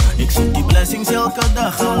day. Ik zoek die blessings elke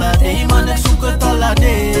dag. Alade, man, ik zoek het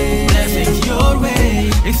alade. Blessings your way.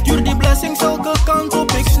 Ik stuur die blessings elke kant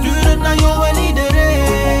op. Ik stuur het naar jou en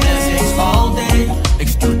iedereen. Blessings all day. Ik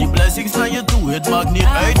stuur die blessings naar je toe. Het maakt niet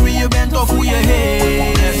uit wie je bent of hoe je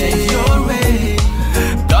heet. Blessings your way.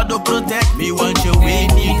 God protect me, want je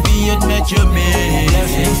weet niet wie het met je mee.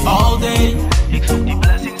 Blessings all day. Ik zoek die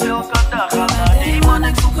blessings elke dag. Alade, man,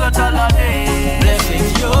 ik zoek het alade.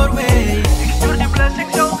 Blessings your way. Ik stuur die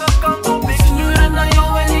blessings elke kant op. Ik stuur het naar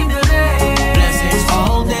jou en iedereen. Blessings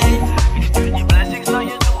all day. Ik stuur die blessings naar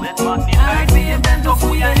je toe. Het maakt niet uit wie je bent of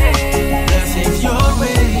hoe je heet. Blessings your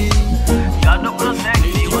way. God protect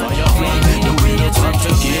me, want je weet niet wie het met je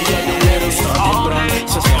mee. De wereld staat in brand.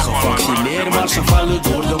 Ze zijn gevaccineerd, maar ze vallen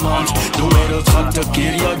door de mand. De wereld gaat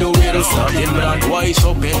tekeer, ja, de wereld staat in brand. Wise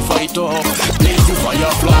op en fight op, lees die van je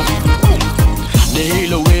vlam. De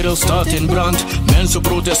hele wereld staat in brand. Mensen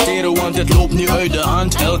protesteren, want het loopt nu uit de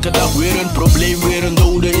hand. Elke dag weer een probleem, weer een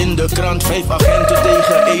dode in de krant. 5 agenten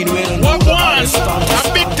tegen 1, weer een dode arrestant.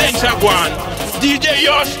 A big things are going. DJ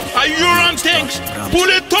Yush, you run things. Pull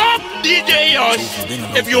it up, DJ Yush.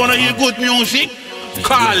 If you wanna hear good music,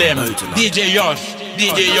 call him. DJ Yush.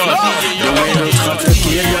 DJ Yush. De wereld gaat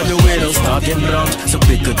tekeer, ja, de wereld staat in brand. Ze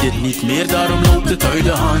pikken dit niet meer, daarom loopt het uit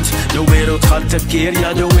de hand. De wereld gaat tekeer,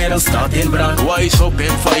 ja, de wereld staat in brand. Wise op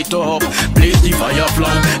en fight op, blaze die van je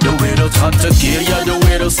vlam. De wereld gaat tekeer, ja, de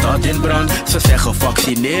wereld staat in brand. Ze zeggen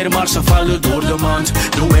vaccineer, maar ze vallen door de mand.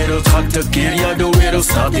 De wereld gaat tekeer, ja, de wereld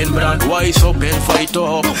staat in brand. Wise op en fight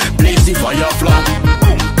op, blaze die van je vlam.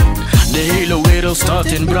 De hele wereld staat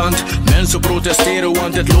in brand. Mensen protesteren,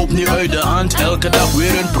 want het loopt nu uit de hand. Elke dag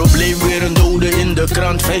weer een probleem, weer een dode in de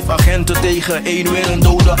krant. 5 agenten tegen 1, weer een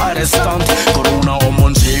dode arrestant. Corona om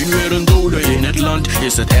ons heen, weer een dode in het land.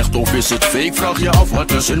 Is het echt of is het fake? Vraag je af,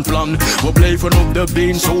 wat is hun plan? We blijven op de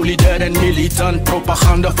been, solidair en militant.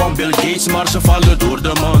 Propaganda van Bill Gates, maar ze vallen door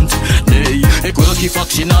de mand. Nee, ik wil geen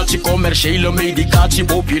vaccinatie, commerciële medicatie,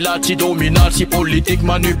 populatie, dominatie, politiek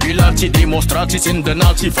manipulatie, demonstraties in de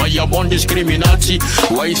natie, vagabond discriminatie.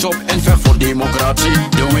 Wise op en vecht voor democratie.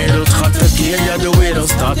 De wereld gaat tekeer, ja de wereld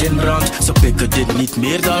staat in brand. Ze pikken dit niet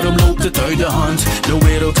meer, daarom loopt het uit de hand. De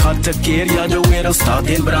wereld gaat tekeer, ja de wereld staat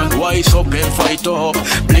in brand. Wise up en fight up,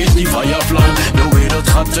 blaze die vlam. De wereld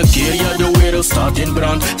gaat tekeer, ja de wereld staat in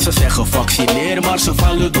brand. Ze zeggen vaccineer, maar ze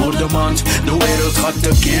vallen door de mand. De wereld gaat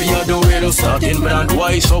tekeer, ja de wereld staat in brand.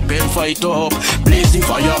 Wise up en fight up, blaze die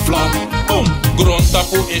vlam. Boom, grond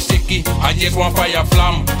tapu esiki, I just want fire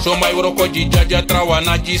flam. So my roko jaja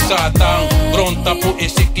trawana ji satan. Grond tapu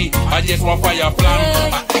esiki, I just want fire flam.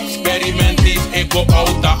 A experiment is ego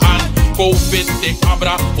out the hand. COVID te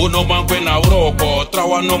abra, uno man na roko.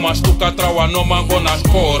 Trawa no ma stuka, trawa no man na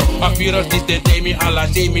score. A virus dis te temi ala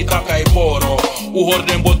semi takai boro. U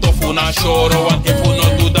horden boto funa shoro. Want if you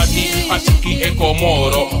no do that, asiki eko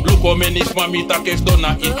moro. Luko menis mamita kes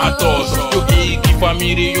dona in atoso. You iki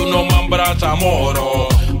family, you no man brata moro.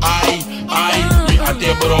 Ai, mi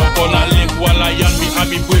ate bro kona lip wala yan mi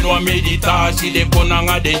abi bueno a meditatie. De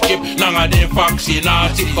konanga den chip, nanga den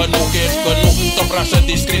vaccinatie. Genoeg is genoeg, top rasse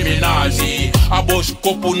discriminatie. Abos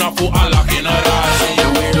kopu na voor alle generatie.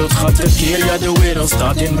 De wereld gaat tekeer, ja de wereld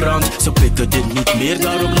staat in brand. Ze pikken dit niet meer,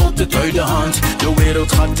 daarom loopt het uit de hand. De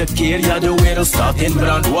wereld gaat tekeer, ja de wereld staat in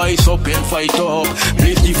brand. Wise up en fight up,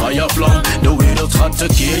 blaze die vlam. De wereld gaat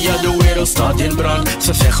tekeer, ja de wereld staat in brand.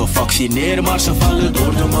 Ze zeggen vaccineer, maar ze vallen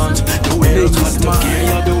door de mand. De wereld gaat tekeer,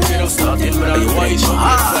 ja de wereld staat in brand. Wise up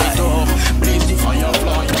en fight up, blaze die vlam.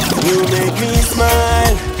 You make me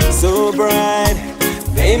smile, so bright.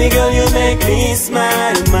 Baby girl, you make me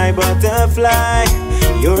smile. My butterfly,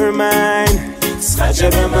 you're mine. Scratch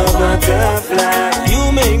up on my butterfly.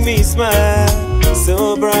 You make me smile,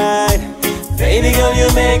 so bright. Baby girl,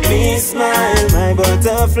 you make me smile. My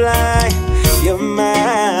butterfly, you're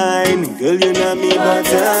mine. Girl, you know me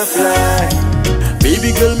butterfly.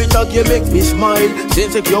 Baby girl, met dat je make me smile.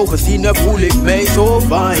 Sinds ik jou gezien heb, voel ik mij zo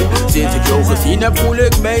fijn. Sinds ik jou gezien heb, voel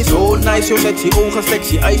ik mij zo nice. Zo sexy ogen,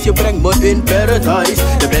 sexy eyes, je brengt me in paradise.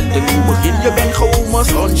 Je bent een nieuw begin, je bent gewoon mijn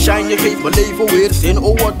sunshine. Je geeft mijn leven weer zin,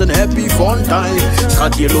 oh wat een happy fun time.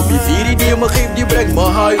 Schat, die lobby virie die je me geeft, die brengt me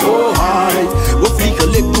high, oh high. We vliegen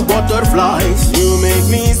lik to butterflies. You make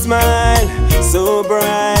me smile, so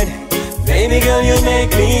bright. Baby girl, you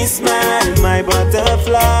make me smile. My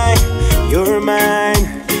butterfly, you're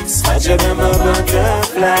mine. Scratch up on my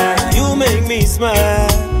butterfly. You make me smile,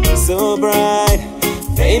 so bright.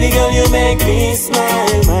 Baby girl, you make me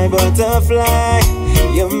smile. My butterfly,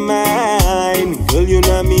 you're mine. Girl, you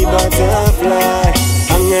know me butterfly.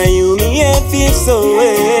 Anga you me a feel so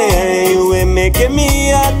way. You ain't making me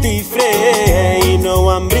happy free. You know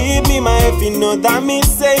I'm breathe me my if you know that me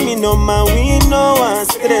say me no man we know I'm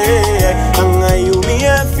stray. Anga you me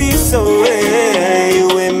a feel so way.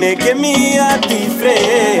 You ain't making me happy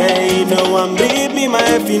free. You know I'm breathe me my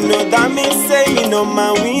if you know that me say me no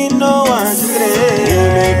man we know I'm stray. You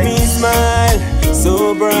make me smile,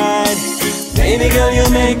 so bright. Baby girl, you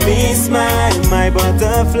make me smile. My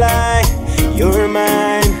butterfly, you're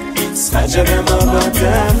mine. Scratch up on my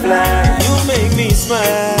butterfly. You make me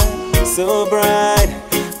smile, so bright.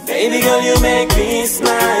 Baby girl, you make me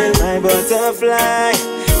smile. My butterfly,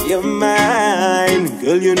 you're mine.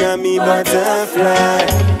 Girl, you know me butterfly.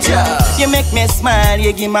 Je make me smile,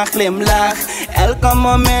 je geeft me glimlach. Elke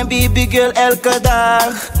moment, baby girl, elke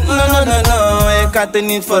dag. No, ik had het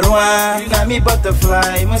niet verwacht. Na me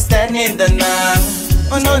butterfly, me ster in de nacht.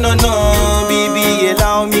 Oh no, baby, you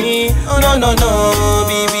love me. Oh no,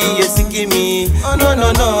 baby, you sick me. Oh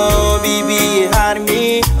no, baby, you hurt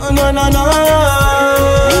me. Oh no.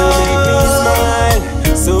 You make me smile,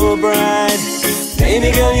 so bright.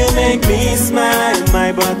 Baby girl, you make me smile.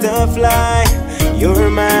 My butterfly, you're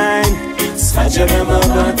mine. Scratch up on my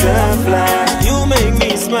butterfly. You make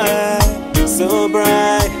me smile, so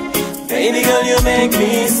bright. Baby girl, you make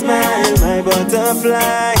me smile. My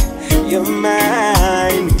butterfly, you're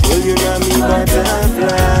mine. Girl, you know me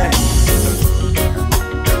butterfly.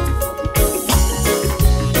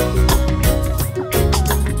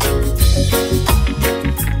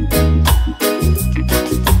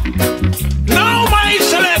 Now my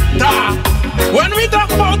selector, when we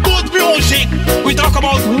talk about good music, we talk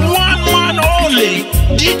about one man only,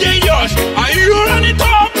 DJ Yush. Are you on it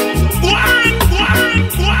up? One.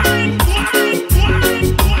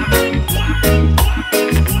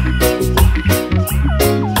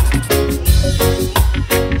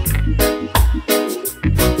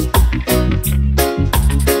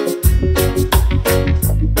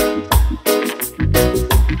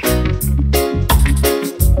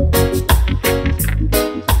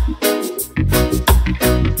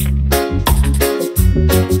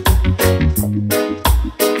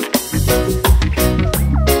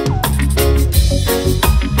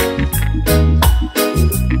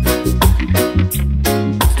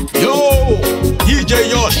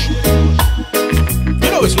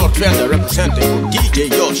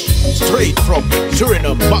 straight from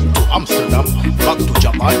Suriname back to Amsterdam, back to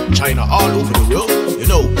Japan, China, all over the world. You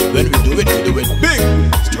know, when we do it big.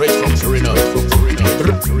 Straight from Suriname,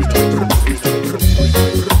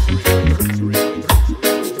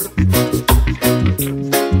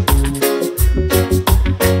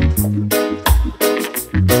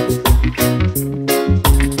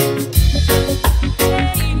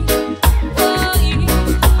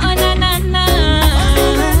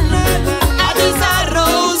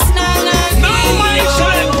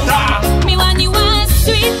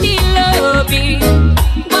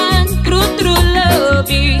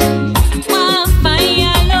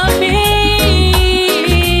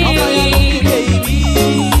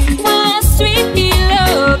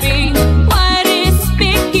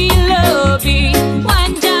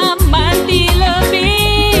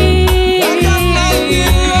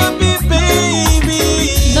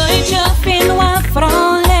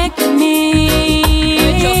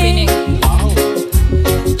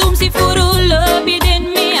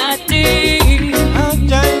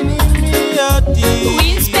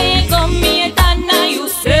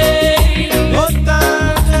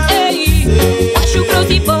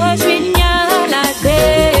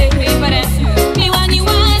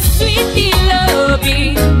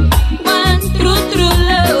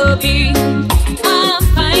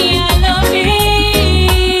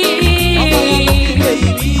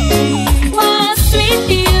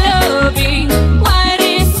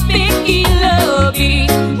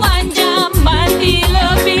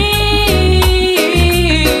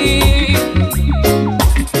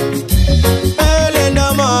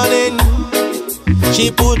 She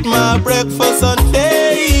put my breakfast on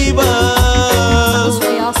table.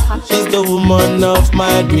 She's the woman of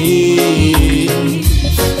my dreams.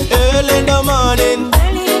 Early in the morning,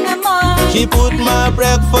 she put my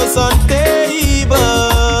breakfast on table.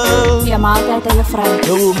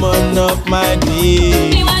 The woman of my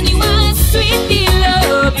dreams. Sweetie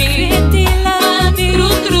love, true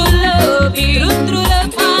love,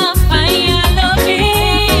 I love you.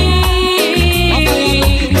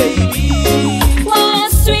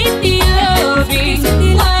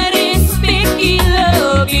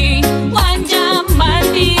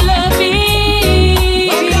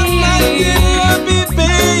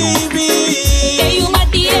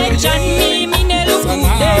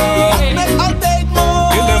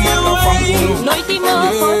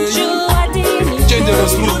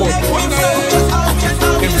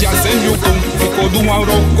 If just send you come, you could do one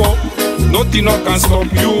rock. Nothing can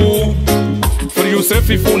stop you. For yourself,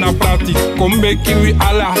 if you na party, come make you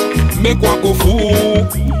Allah, make wako fool.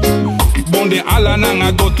 Bonde Allah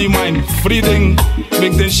na dirty mind, freedom,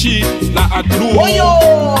 make the shit na a true.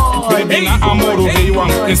 Baby na amoro hey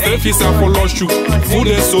one, instead of isa for lost you, food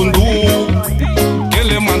is sondu.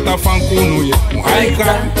 Kele manta fankunu ye,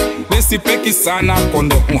 muhaika. Desi peki sana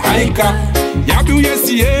konde, muhaika. Yabu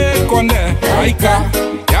yesi ye konde, muhaika.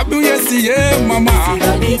 Yabu yesi ye mama.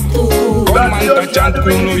 Manta chant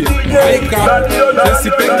kunu ye, muhaika. Desi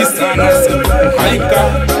peki sana se, muhaika.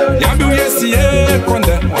 Yabu yesi ye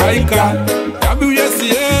konde, muhaika. Yabu yesi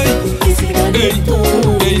ye. Hey,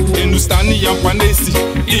 Hindustani Yapanesi,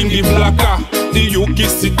 Ingi Blaka, the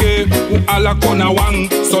Yukisike, U ala kona wang,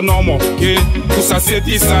 sonomo, ke,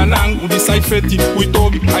 Usaseti sanang, U disaifeti,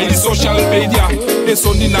 Uitobi, I social media, E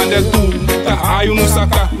soni nande tu, Ta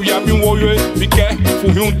ayunusaka, U yabin woye, Bike,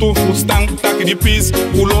 Fuyuntu, Fustang, Taki di peace,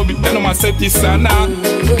 Ulobi, Tenoma seti sana,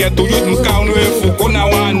 Get to youth mkaunwe, Fukona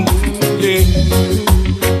wan, yeah,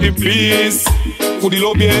 the peace. Kudi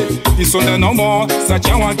lobby, ils sont no more.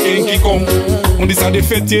 Sachawan kenki kom. On dit ça des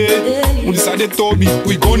fêtiers, on dit ça des tobi.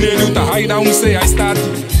 We go near you to hide down, say I start.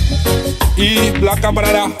 I black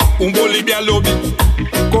brada, umbo libya lobby.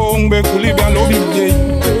 Kongbe kulibya lobby.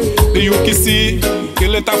 The yukisi,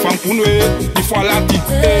 keleta fankunwe, before lati.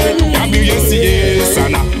 Yabu yesi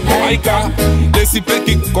sana. Aika, desi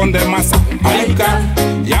peki konde masa. Aika,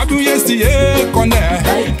 yabu yesi konde.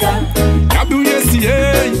 Yabu yesi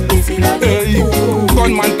hey,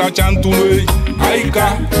 kon man ta chantunwe.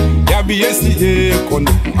 Aika, yabu yesi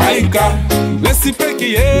konde. Aika, lesi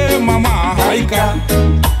peki mama. Aika,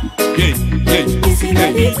 yeah.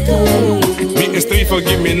 Me a straight for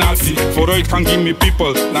give me Nazi, for it can give me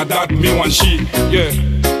people. Now that me want she, yeah.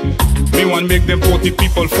 Me want make them 40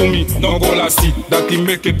 people for me. No go la see that he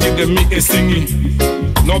make it till them me a singing.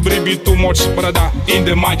 Nobody be too much, brother, in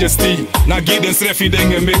the majesty. Now give them refi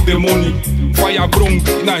then and make the money. Fire brung,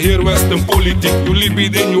 now here western politics. You live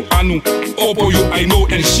it in you anu. Opo you I know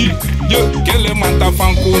and she. Yeah, kele manta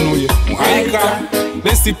fankuno ye. Muhaika,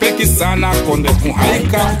 Lesi peki sana konde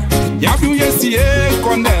haika. Yabu yesi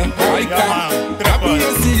konde haika. Yabu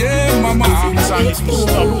yesi mama.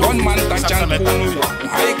 One man tachan kunu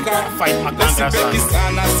haika. Lesi peki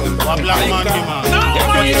sana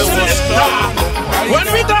When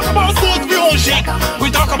we talk about good music, we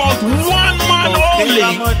talk about one man only.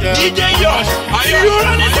 DJ Yush, are you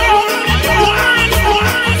running down?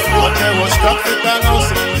 Okay, what's up with that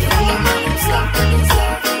house?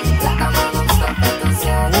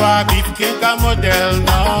 Wa beef cake a model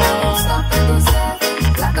now.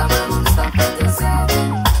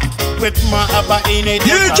 With my abba in it.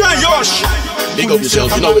 DJ Yush! Big up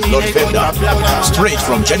yourself, you know it's not Fenda. Straight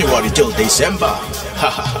from January till December.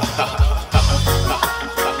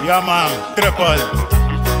 Yeah man, triple.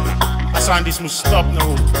 Asan this must stop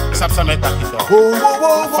now. Stop some attack it up.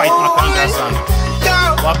 Fight my cancer son.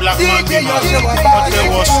 Wa black man be man. But they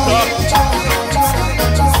was stop.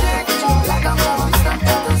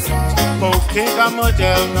 Okay, I'm a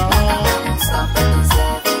model now.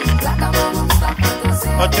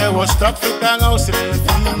 But they was stop for the house.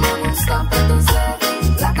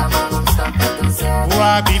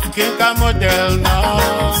 Wa beef cake a model now.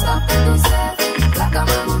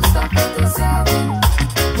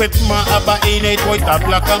 With my abba in it, boy, ta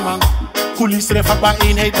black man. Coolies ref abba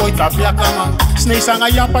in it, boy, ta black man. Snakes and a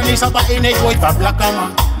Japanese abba in it, boy, ta black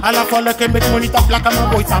man. Alla falla can make money, ta black man,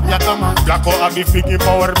 boy, ta black man. Black or abbi fiki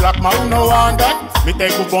power, black man, no want that. Me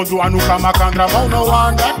take you gon' do anuka makandra, no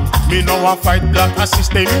want that. Me no want fight black,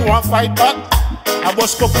 assist me want fight back. I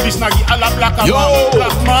boss go police nagi alla black man. Yo,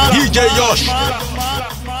 black man. DJ Yush.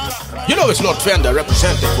 You know it's not Fenda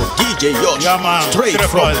represented for DJ Yush. Yeah, man. Straight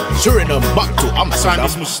from Suriname back to Amsterdam,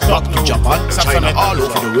 back to Japan, China, all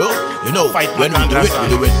over the world. You know, when we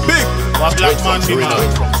do it big. Straight from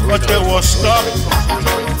Suriname. But they was stop.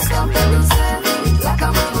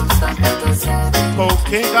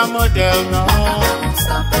 Okay, a model now.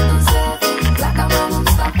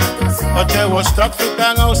 But they was stop for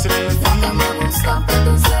the house.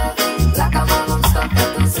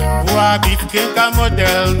 Wa beef cake a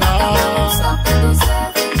model now.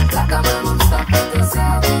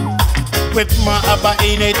 With my abba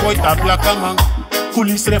in it, boy, ta black man.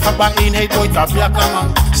 Coolies ref abba in it, boy, ta black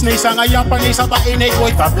man. Snakes and a Japanese abba in it,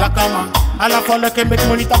 boy, ta black man. Alla falla can make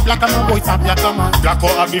money, ta black man, boy, ta black man. Black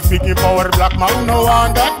or abbi fiki power, black man, no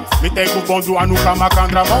want that. Me take you gon' do anuka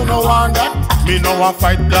makandra, no want that. Me no want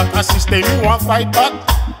fight black, assist me want fight back.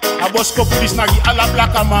 I boss go police nagi alla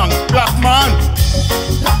black man, black man.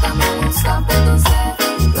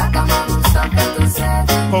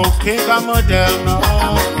 Okay, a model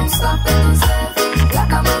now.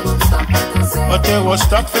 But they was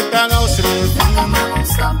stuck for the house.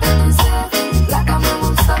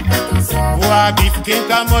 Wa beef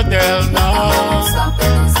cake a model now.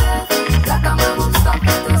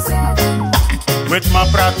 With my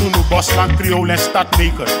praat nu bosman creole en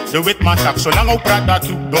stadmaker. De witman tak, zolang u praat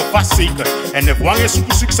daartoe, door vast zeker. En if wang is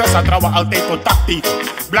succes, dan trouwen altijd tot tactiek.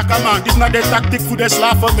 Blakka man, dit is naar de tactiek voor de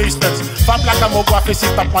slavenmeesters. Van blakka mo kwa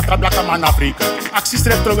visie tap matra blakka man Afrika.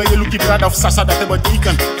 Actiestref terwijl je lukie brada of sasa dat hebben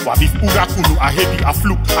betekent. Wa bif ura kunu, a heavy, a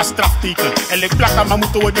vloek, a strafteken. En like blakka man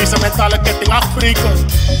moeten we deze mentale ketting afbreken.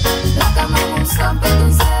 Blakka man moet stampen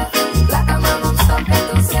toezelf. Blakka man moet stampen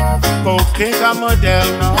toezelf. Cocaine a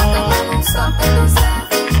model now.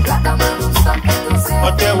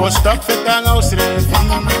 But they was stuck for the house.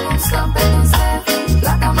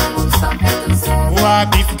 Wa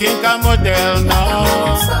beef cake a model now.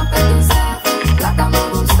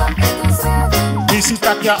 Disi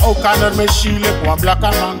takia o kaner me shile kwa black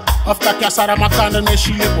man. Of takia sara makaner me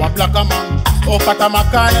shile kwa black man. O pata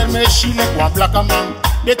makaner me shile kwa black man.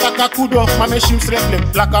 De taka kudo, ma me shims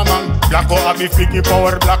reflect black man. Black o abi fiki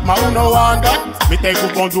power, black man, no want that. Me take you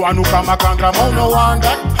gon' do anuka makandra, no want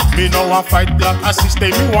that. Me no want fight black, assist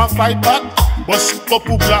me want fight back. Boss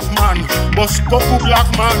kopu black man, boss kopu black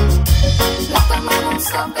man. Black man on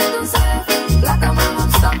stamp et douceur, black man on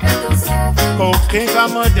stamp et douceur. Cocaine a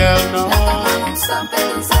model now.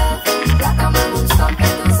 Black man on stamp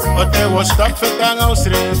et douceur. But they was stuck for the house.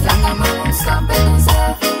 Black man on stamp et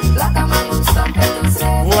douceur. Black man on stamp et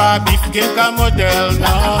douceur. Wa beef cake a model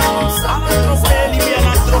now.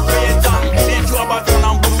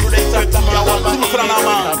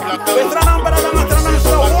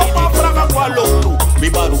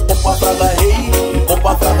 Bibaru opa fraga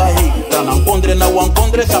hey, Tranan kondre na wan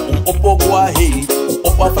kondre sa opo gua hey.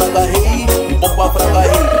 Opa fraga hey,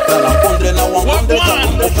 Tranan kondre na wan kondre sa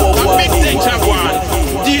opo gua hey.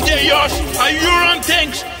 DJ Yush, are you run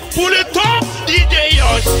things? Pull it up, DJ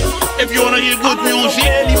Yush. If you wanna hear good music,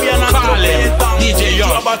 call him DJ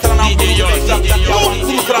Yush. DJ Yush.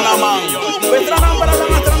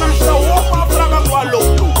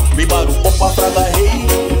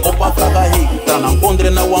 opa fraga hey, tana kondre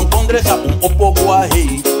na wan kondre sa opo gua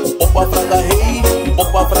hey. Opa fraga hey,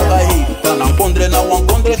 tana kondre na wan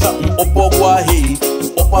kondre sa opo gua hey.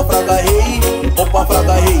 Opa fraga hey,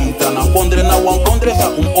 tana kondre na wan kondre sa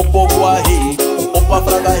opo gua hey. Opa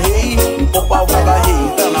fraga hey,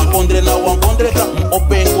 tana kondre na wan kondre sa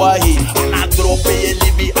open gua hey. Ana drope ye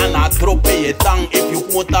libi, ana drope ye tang. If you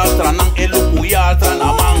mota stranang eluku ya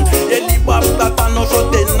stranamang. Ye liba tata no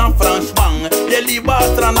sote na France bang. Ye liba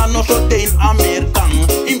strana no sote in Amerikan.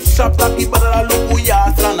 Im sapta ki bara luku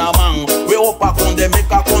ya stranamang. We opa konde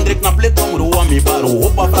meka kondre na plek nomru mi baru.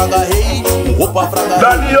 Opa fraga hey,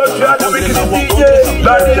 Daddy, you're trying to make it DJ.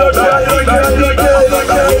 Daddy, you're trying to make it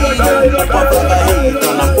DJ.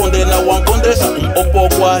 Tana kondre na wan kondre sa opo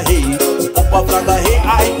gua hey. Opa fraga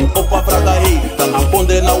hey, tana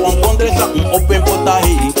kondre na wan kondre sa open pota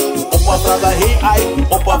hey. Opa fraga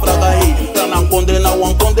hey, tana kondre na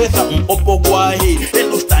wan kondre sa opo gua hey.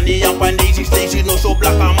 Elustani yang pandisi stasi no so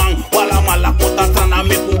blaka man. Wala malak mota trana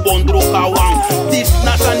meku bondro kawang. Dis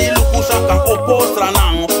nasani luku saka opo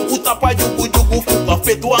stranang. Utapa jugu fuka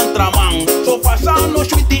fetu antramang. So fasano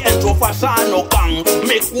shwiti and so fasano kang.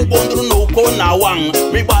 Meku bondro no kona wang.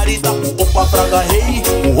 Mi barita opa fraga hey,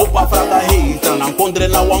 tana kondre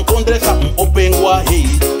na wan kondre sa open gua hey.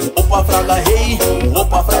 Opa fraga hey,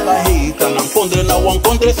 tana kondre na wan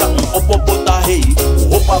kondre sa opo pota hey.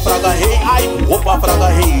 Opa fraga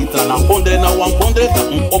hey, tana kondre na wan kondre sa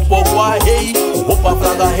opo gua hey. Opa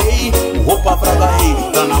fraga hey,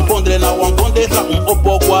 tana kondre na wan kondre sa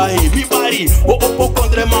opo gua hey. Mi bari opo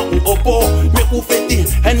kondre ma opo meku feti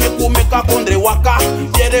en meku meka kondre waka.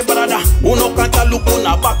 Yere brada uno kanta luku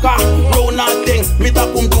na baka. No nothing mita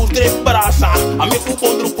kum du tre brasa. Ameku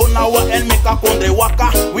kondru kona wa en meka kondre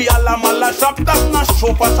waka. We ala mala saptas na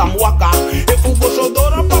sofa sam waka. Efu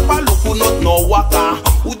bosodora papa luku not no waka.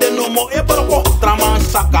 Ude no mo ebroko traman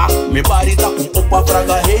saka. Me bari ta kum opa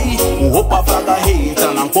fraga hey,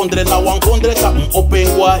 tana kondre na wan kondre sa open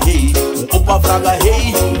gua hey. Opa fraga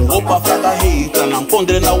hey, tana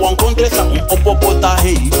kondre na wan kondre sa opo pota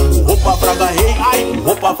hey. Opa fraga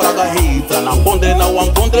hey, tana kondre na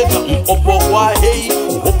wan kondre sa opo gua hey.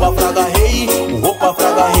 Opa fraga hey,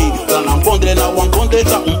 tana kondre na wan kondre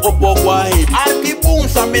sa opo gua hey. Alki boom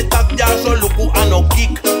sa metak ja so luku ano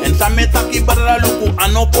kick. En sa metak ibara luku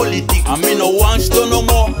ano politik. I no wants to no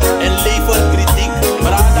more en leven kritik.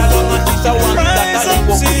 Brada no na sisa wan data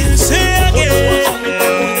hypocrite. Say again.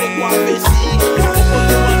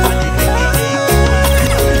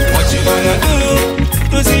 What you gonna do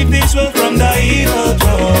to save this world from the evil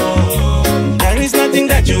throne? There is nothing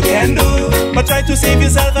that you can do but try to save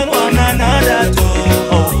yourself and one another too.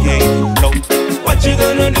 Okay, no. What you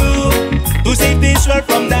gonna do to save this world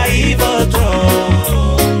from the evil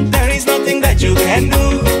throne? There is nothing that you can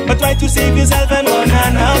do but try to save yourself and one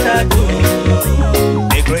another too.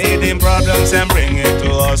 They creating problems and bring it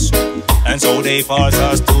to us, and so they force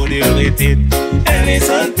us to deal with it.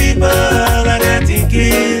 Innocent people are getting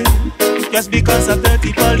killed just because of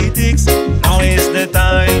dirty politics. Now is the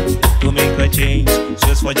time to make a change.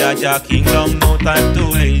 Just for Jaja Kingdom, no time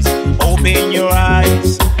to waste. Open your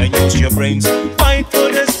eyes and use your brains. Fight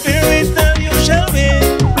for the spirit and you shall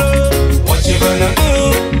win. Lord, what you gonna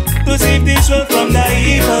do to save this world from the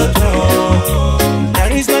evil throne?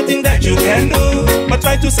 There is nothing that you can do but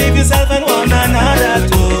try to save yourself and one another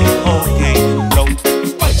too. Okay, Lord,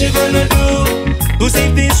 what you gonna do to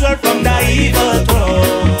save this world from the evil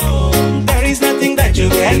throne? There is nothing that you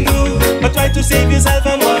can do but try to save yourself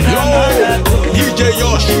and one another too. DJ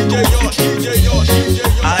Yush.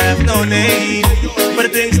 I have no name for the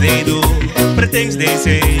things they do, for the things they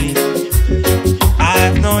say. I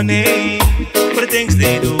have no name for the things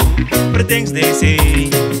they do, for the things they say.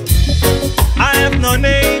 I have no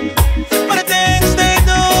name for the things they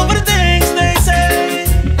do, for the things they say.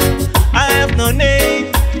 I have no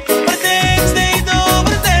name for the things they do,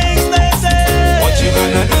 for the things they say. What you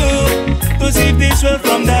gonna do to save this world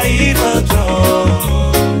from the evil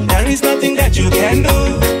throne? There is nothing that you can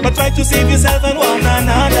do but try to save yourself and one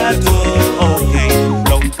another too. Okay,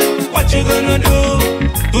 Lord, what you gonna do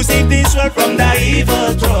to save this world from the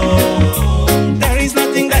evil throne? There is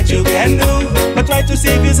nothing that you can do but try to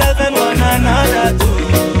save yourself and one another too.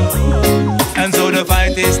 And so the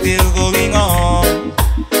fight is still going on,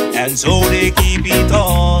 and so they keep it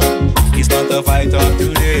on. It's not the fight of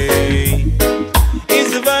today,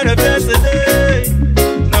 it's the fight of yesterday.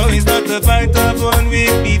 No, it's not the fight of 1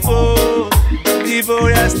 week before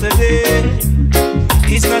yesterday.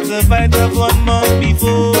 It's not the fight of 1 month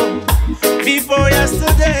before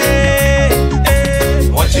yesterday. Hey,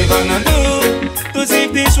 what you gonna do to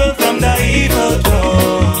save this world from the evil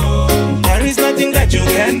throne? There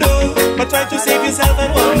try to save yourself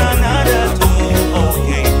and one another too.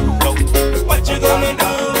 Okay, so what you gonna do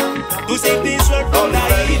to save this world from the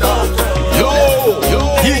evil? Yo,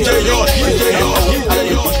 DJ Yush, DJ Yush,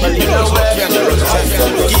 you know what's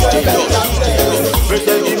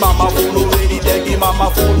Tell the mama fool no ready, tell the mama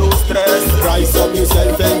fool no stress. Rise up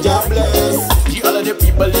yourself and just bless. All of the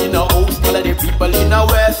people in the house, all of the people in the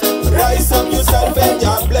west. Rise up yourself and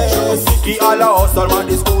just bless. The all of us, all man,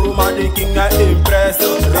 the school man, the king and impress.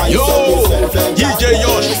 Rise up yourself and just DJ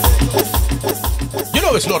Yush. You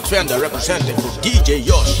know it's Lord Fenda representing for DJ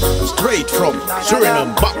Yush. Straight from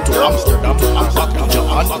Suriname back to Amsterdam and back to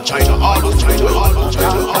Johan, China, all of China, all of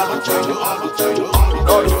China, all of China, all of China,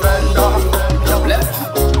 all of China.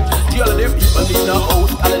 All of them people in the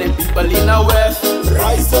house, all of them people in the west.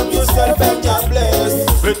 Rise up yourself and just bless.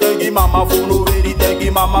 Tell the mama fool no ready, tell the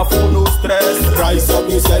mama fool no stress. Rise up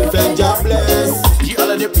yourself and just bless. All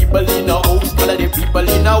of the people in the house, all of the people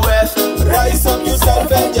in the west. Rise up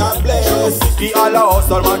yourself and just bless. The all of us,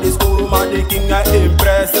 all man, the school man, the king and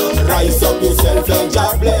impress. Rise up yourself and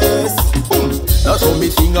just bless. That's how me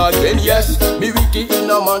sing again, yes. Me wiki in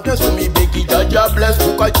a mountain, so me beg it, Jaja bless.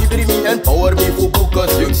 Book a chibri me, empower me for book a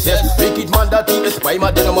success. Make it man that he spy ma,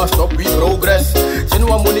 then I must stop we progress. Send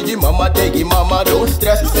one money, give mama, take him mama, don't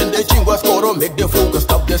stress. Send the chingwa score, make the focus,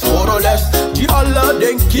 stop the score or less. G Allah,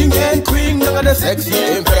 then king and queen, look at the sexy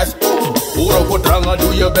impress. Puro potranga, do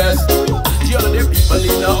your best. G all the people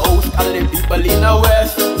in the house, all the people in the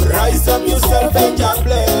west. Rise up yourself and just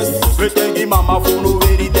bless. Tell the mama fool no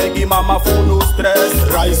ready, tell the mama fool no stress.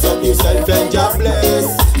 Rise up yourself and just bless.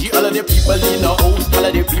 All of the people in the house, all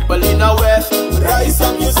of the people in the west. Rise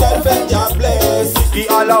up yourself and just bless. The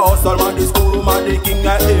all of us, all man, the school man, the king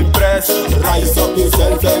and impress. Rise up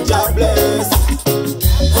yourself and just bless.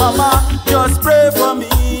 Mama, just pray for me,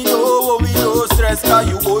 no worry, no stress, cause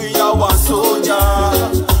you boy are one soldier.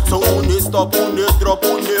 So when they stop, when they drop,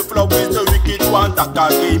 when they flop, is the wicked one that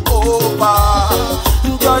can game over.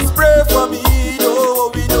 Just pray for me,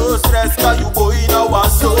 no worry, no stress, cause you boy are one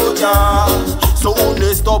soldier. So when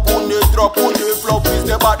they stop, when they drop, when they flop, is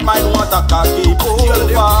the bad mind one that can game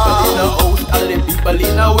over. All the people in the house, all the people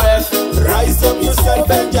in the west. Rise up yourself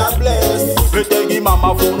and just bless. Tell the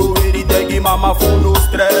mama fool no ready, tell the mama fool no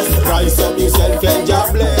stress. Rise up yourself and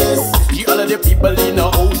just bless. All of the people in the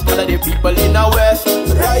house, all of the people in the west.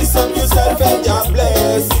 Rise up yourself and just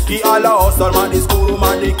bless. The all of us, all man, the school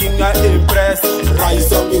man, the king and impress.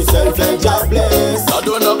 Rise up yourself and just bless. I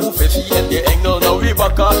don't know who fesi and the engel now we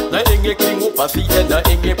baka. Na enge king upasi and na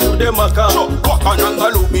enge pour de maka. Waka nanga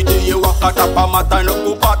lubi de ye waka tapa mata no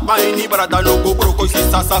go pat maini brada no go broko si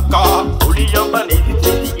sasaka. Uli yamba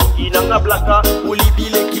ni nanga blaka. Uli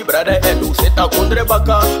bile ki brada edu seta kondre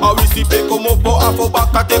baka. Awisi pe como po afo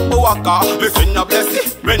baka te po waka. Listen na bless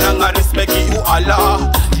it, when I respect you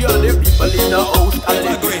Allah. All the people in the house, all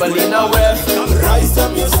the people in the west. Rise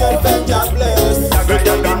up yourself and just bless.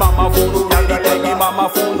 Tell the mama fool no ready, tell the mama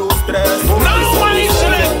fool no stress.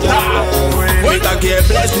 Wait again,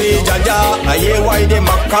 bless me, Jaja. I hear why they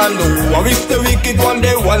makando. I wish the wicked one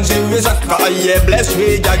day once in Boejakka. I hear bless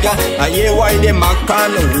me, Jaja. I hear why they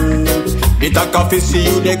makando. It a coffee see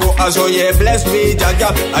you they go as oh yeah bless me Jaja.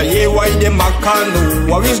 I hear why they makando.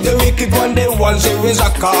 I wish the wicked one day once in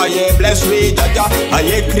Boejakka. Yeah bless me Jaja. I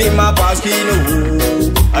hear krima paskino.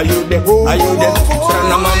 Are you there? Are you there?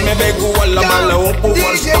 Sana mame begu wala mala upu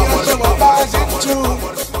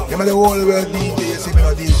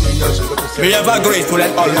we have a grateful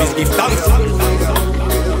and always give thanks.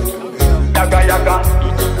 Yaga yaga,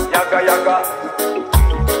 yaga yaga.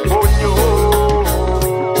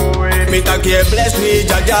 Me take care, bless me,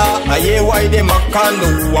 Jaja. I hear why they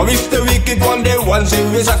makando. I wish the wicked one day once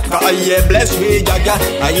in Boejakka. I hear bless me, Jaja.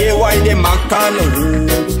 I hear why they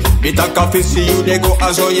makando. Me take coffee see you they go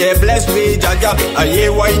as oh yeah bless me, Jaja. I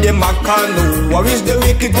hear why they makando. I wish the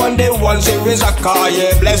wicked one day once in Boejakka. I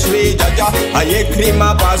hear bless me, Jaja. I hear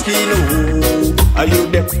krima paskino. Are you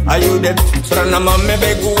there? Are you there? Strana mame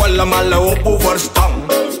begu wala mala upu verstaan.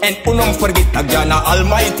 And unong forget Agyana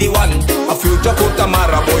Almighty One. A future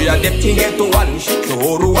kutamara boy a depth hinge to one.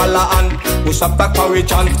 Suhuru walaan, usap tak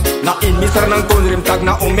pawichan. Na inmister ng kunrim tag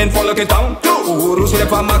na umen follow kitang. Uhuru sila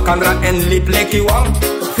pa makanra and lip leki wang.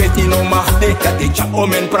 Fetino mahde kati cha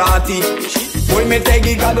omen prati. Boy me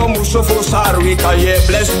tegi gado muso for sarwi. Aye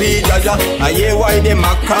bless me Jaja. Aye why de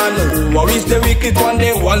makano. I wish the wicked one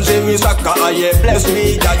day once in Boejakka. Aye bless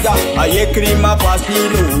me Jaja. Aye krima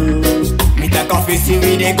pasino. Me take off see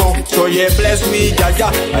we they go. So yeah bless me Jaja.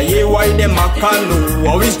 Aye why de makano.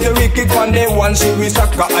 I wish the wicked one day once in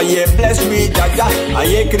Boejakka. Aye bless me Jaja.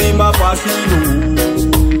 Aye krima pasino.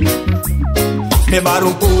 Me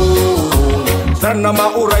barumpu. Serna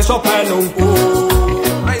mauray so panungku.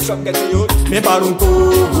 Rise up, get you. Me parungku.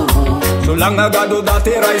 Sulang nagado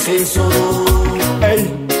dati rising so. Hey,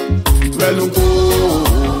 welungku.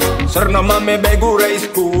 Serna mame begu race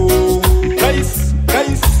ku. Rise,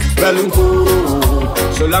 rise, welungku.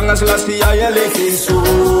 Sulang as lasti ay living so.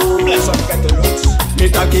 Bless up, get the roots. Me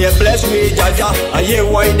taki bless me, Jaja. Aye,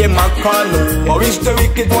 why the makano? I wish the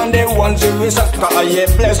wicked one day once you wisaka. Aye,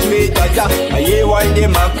 bless me, Jaja. Aye, why the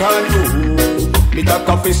makano? Me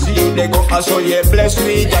taka fisi, they go aso. Aye, bless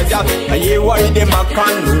me, Jaja. Aye, why the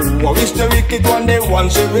makano? I wish the wicked one day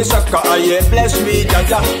once you wisaka. Aye, bless me,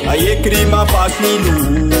 Jaja. Aye, krima pass me no.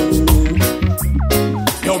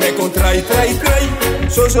 Yo me con try.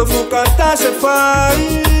 So fukata se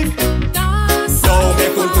fai. Yo me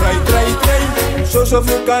con try. So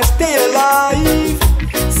focus, stay alive.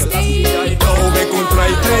 Yo me con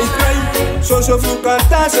try. So focus,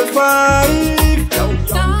 survive. Yo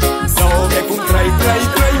me con try.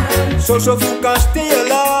 So focus, stay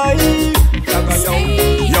alive.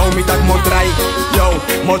 Yo me tak mo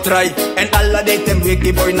try. And alla de tem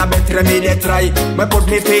wiki boy na betre me de try. Me put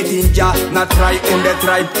me faith in Jah, na try on the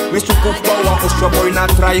tribe. We sukuk power usho boy na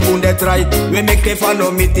try on the try. We make the fan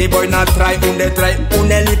of me boy na try on the try.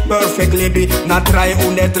 Uneli perfectly be na try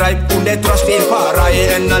on the tribe. On the trust in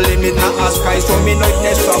parai and na limit na askai. So me no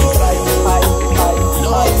it some try.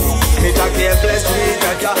 Me tak bless me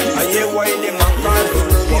Jaja. Aye why the man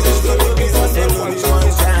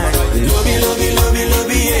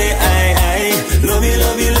Love you, I.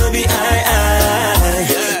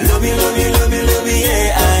 Love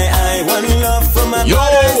you, I. One love for my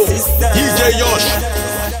brother and sister. DJ Yush.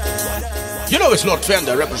 You know it's Lord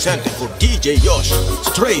Fenda representing for DJ Yush.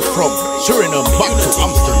 Straight from Suriname back to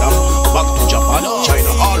Amsterdam, back to Japan, China,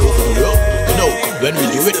 all over the world. You know, when we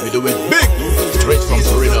do it big. Straight from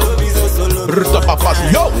Suriname. Brrta papas,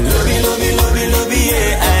 yo! Love you, I.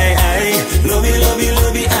 Love you,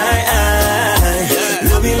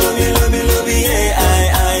 I.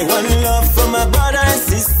 One love for my brother and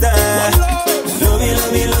sister. Love you, I.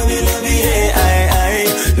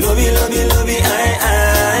 Love you,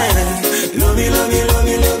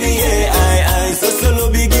 I. So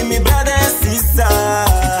love you, give me brother and sister.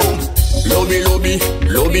 Love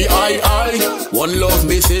me, I. One love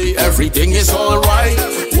me say everything is alright.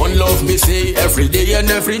 One love me say every day and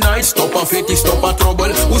every night. Stop a fitty, stop a trouble,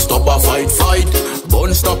 who stop a fight.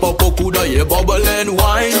 Bun stop a pokuda, ye bubble and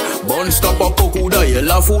wine. Bun stop a pokuda, ye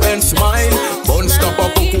laugh and smile. Bun stop a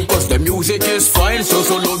poku, cause the music is fine. So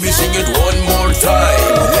love me sing it one more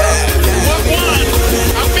time.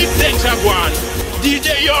 A big thanks, Agwan.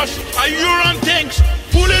 DJ Yush, are you run things?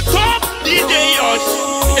 Pull it up, DJ Yush.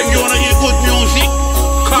 If you wanna hear good music,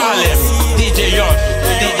 call him. DJ Yush,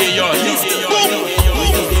 DJ Yush. Boom.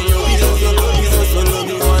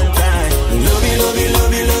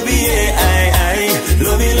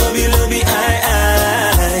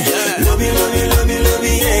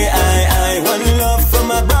 I. One love for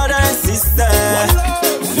my brother and sister.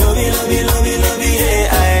 Love you, I.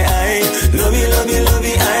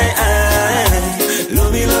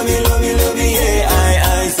 Love you,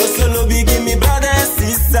 I. So love you, give me brother and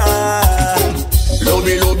sister. Love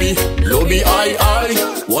me,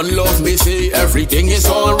 I. One love me say everything is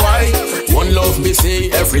alright. One love me say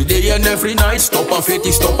every day and every night. Stop a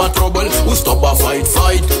fitty, stop a trouble, who stop a fight.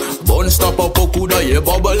 Bun stop a pokuda, ye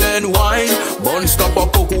bubble and wine. Bun stop a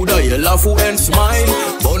pokuda, ye laugh and smile.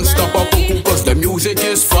 Bun stop a poku, cause the music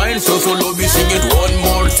is fine. So love me sing it one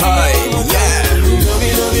more time. Yeah. Love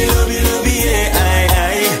you, I. Love you,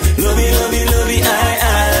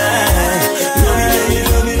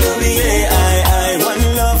 I.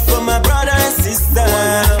 One love for my brother and sister.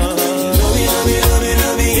 Love you, I.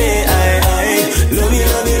 Love you,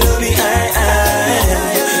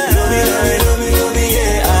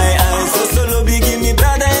 So love you, give me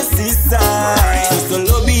brother and sister. So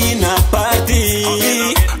love you in a party.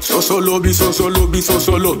 So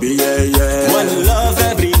love, yeah. One love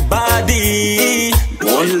everybody.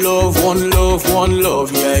 One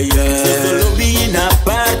love, yeah. So love in a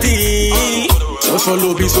party. So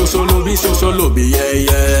love,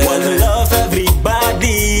 yeah. One love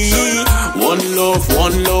everybody. One love,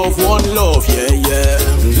 yeah.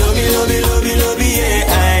 Love you, I.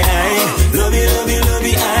 Love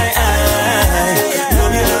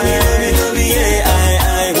you,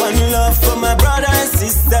 I. One love for my brother and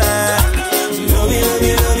sister. Love you, I.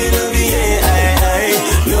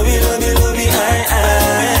 Love you,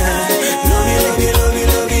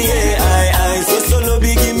 So love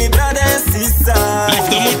you, give me brother and sister.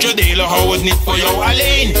 Liefde moet je delen, hou het niet voor jou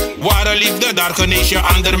alleen. Ware liefde je, daar genees je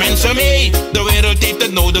andere mensen mee. De wereld heeft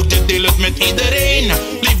het nodig, je deel het met iedereen.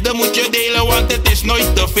 Liefde moet je delen, want het is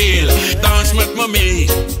nooit te veel. Dans met me mee,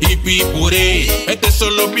 hippie hoeré. Het is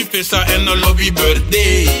een lobby vissa en een lobby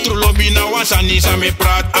birthday. True lobby na wasani sa me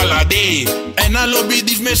praat alla day. En een lobby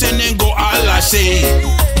dis me sen en go alla say.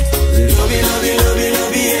 Lobby, lobby, lobby,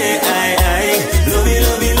 lobby, ay, ay. Lobby,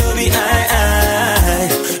 lobby, lobby, ay, ay.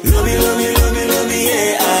 Lobby, lobby, lobby, lobby,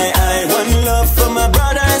 ay, ay. One love for my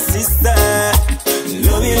brother and sister.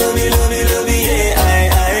 Lobby, lobby, lobby, lobby, ay,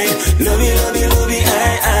 ay. Lobby, lobby, lobby,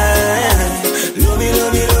 ay, ay. Lobby,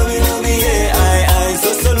 lobby, lobby, lobby, ay, ay.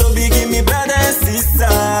 So lobby, give me brother and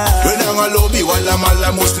sister. When I'm a lobby, wala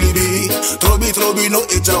mala mostly be. Trobi no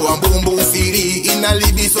echa wan boom boom firi. Ina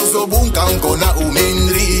libi so boom kanko na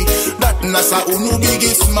umindri. That nasa unu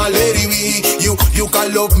bigi smaleri we. You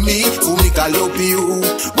can love me, umi can love you.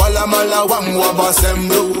 Wala mala wang waba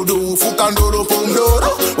sembrudu. Fukandoro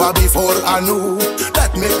pumdoro, wa before anu.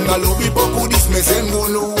 That make na lobby poku dis me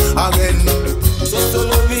sengunu again. So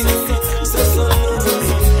lobby, so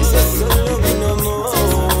lobby no more.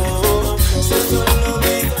 So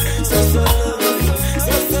lobby, so lobby.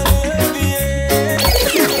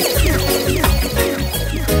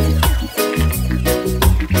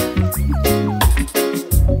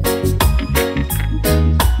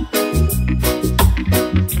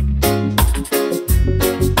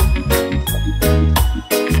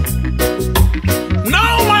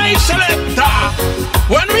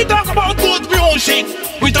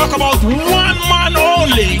 We talk about one man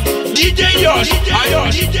only, DJ Yush.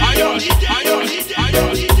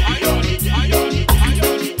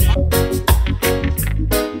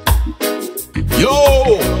 Yo,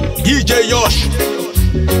 DJ Yush.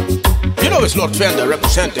 You know it's Lord Fenda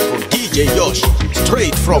representing for DJ Yush,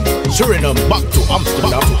 straight from Suriname back to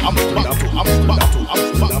Amsterdam, to Amsterdam, to Amsterdam, to Amsterdam, to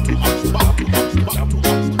Amsterdam, to Amsterdam, to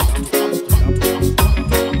Amsterdam.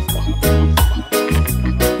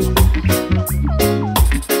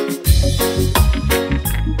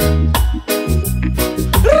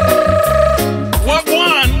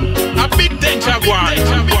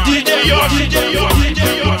 DJ Yush.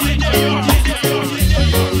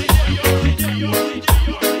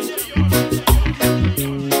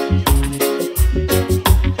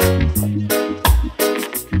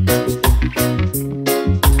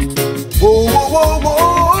 Whoa, whoa, whoa,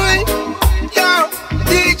 boy. Yo,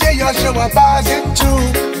 DJ Yush, you are passing through.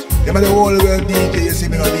 You the whole world DJ, you see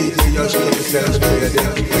me on DJ Yush,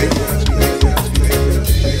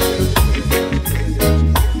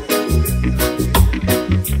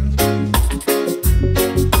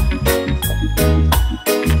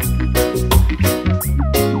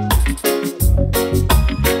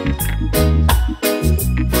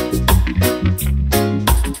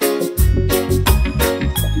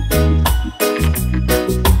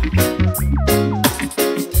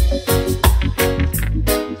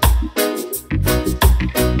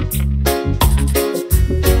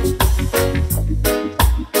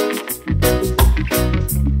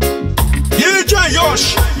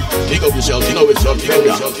 Big up yourself, you know it's not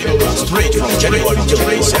Fenda. Straight from January till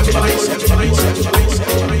December.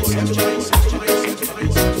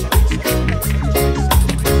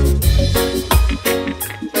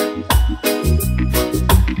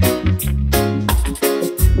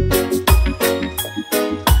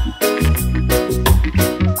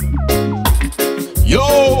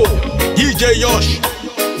 Yo, DJ Yush.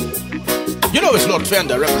 You know it's Lord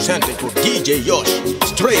Fenda representing for DJ Yush.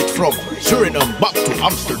 Straight from Suriname back to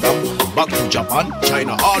Amsterdam, back to Japan,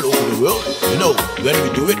 China, all over the world. You know, when we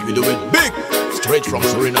do it big. Straight from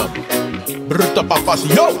Suriname. Brutta papas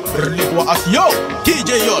yo, berlikwa as yo.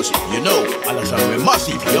 DJ Yush, you know, alasan we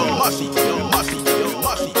massive yo, massive yo.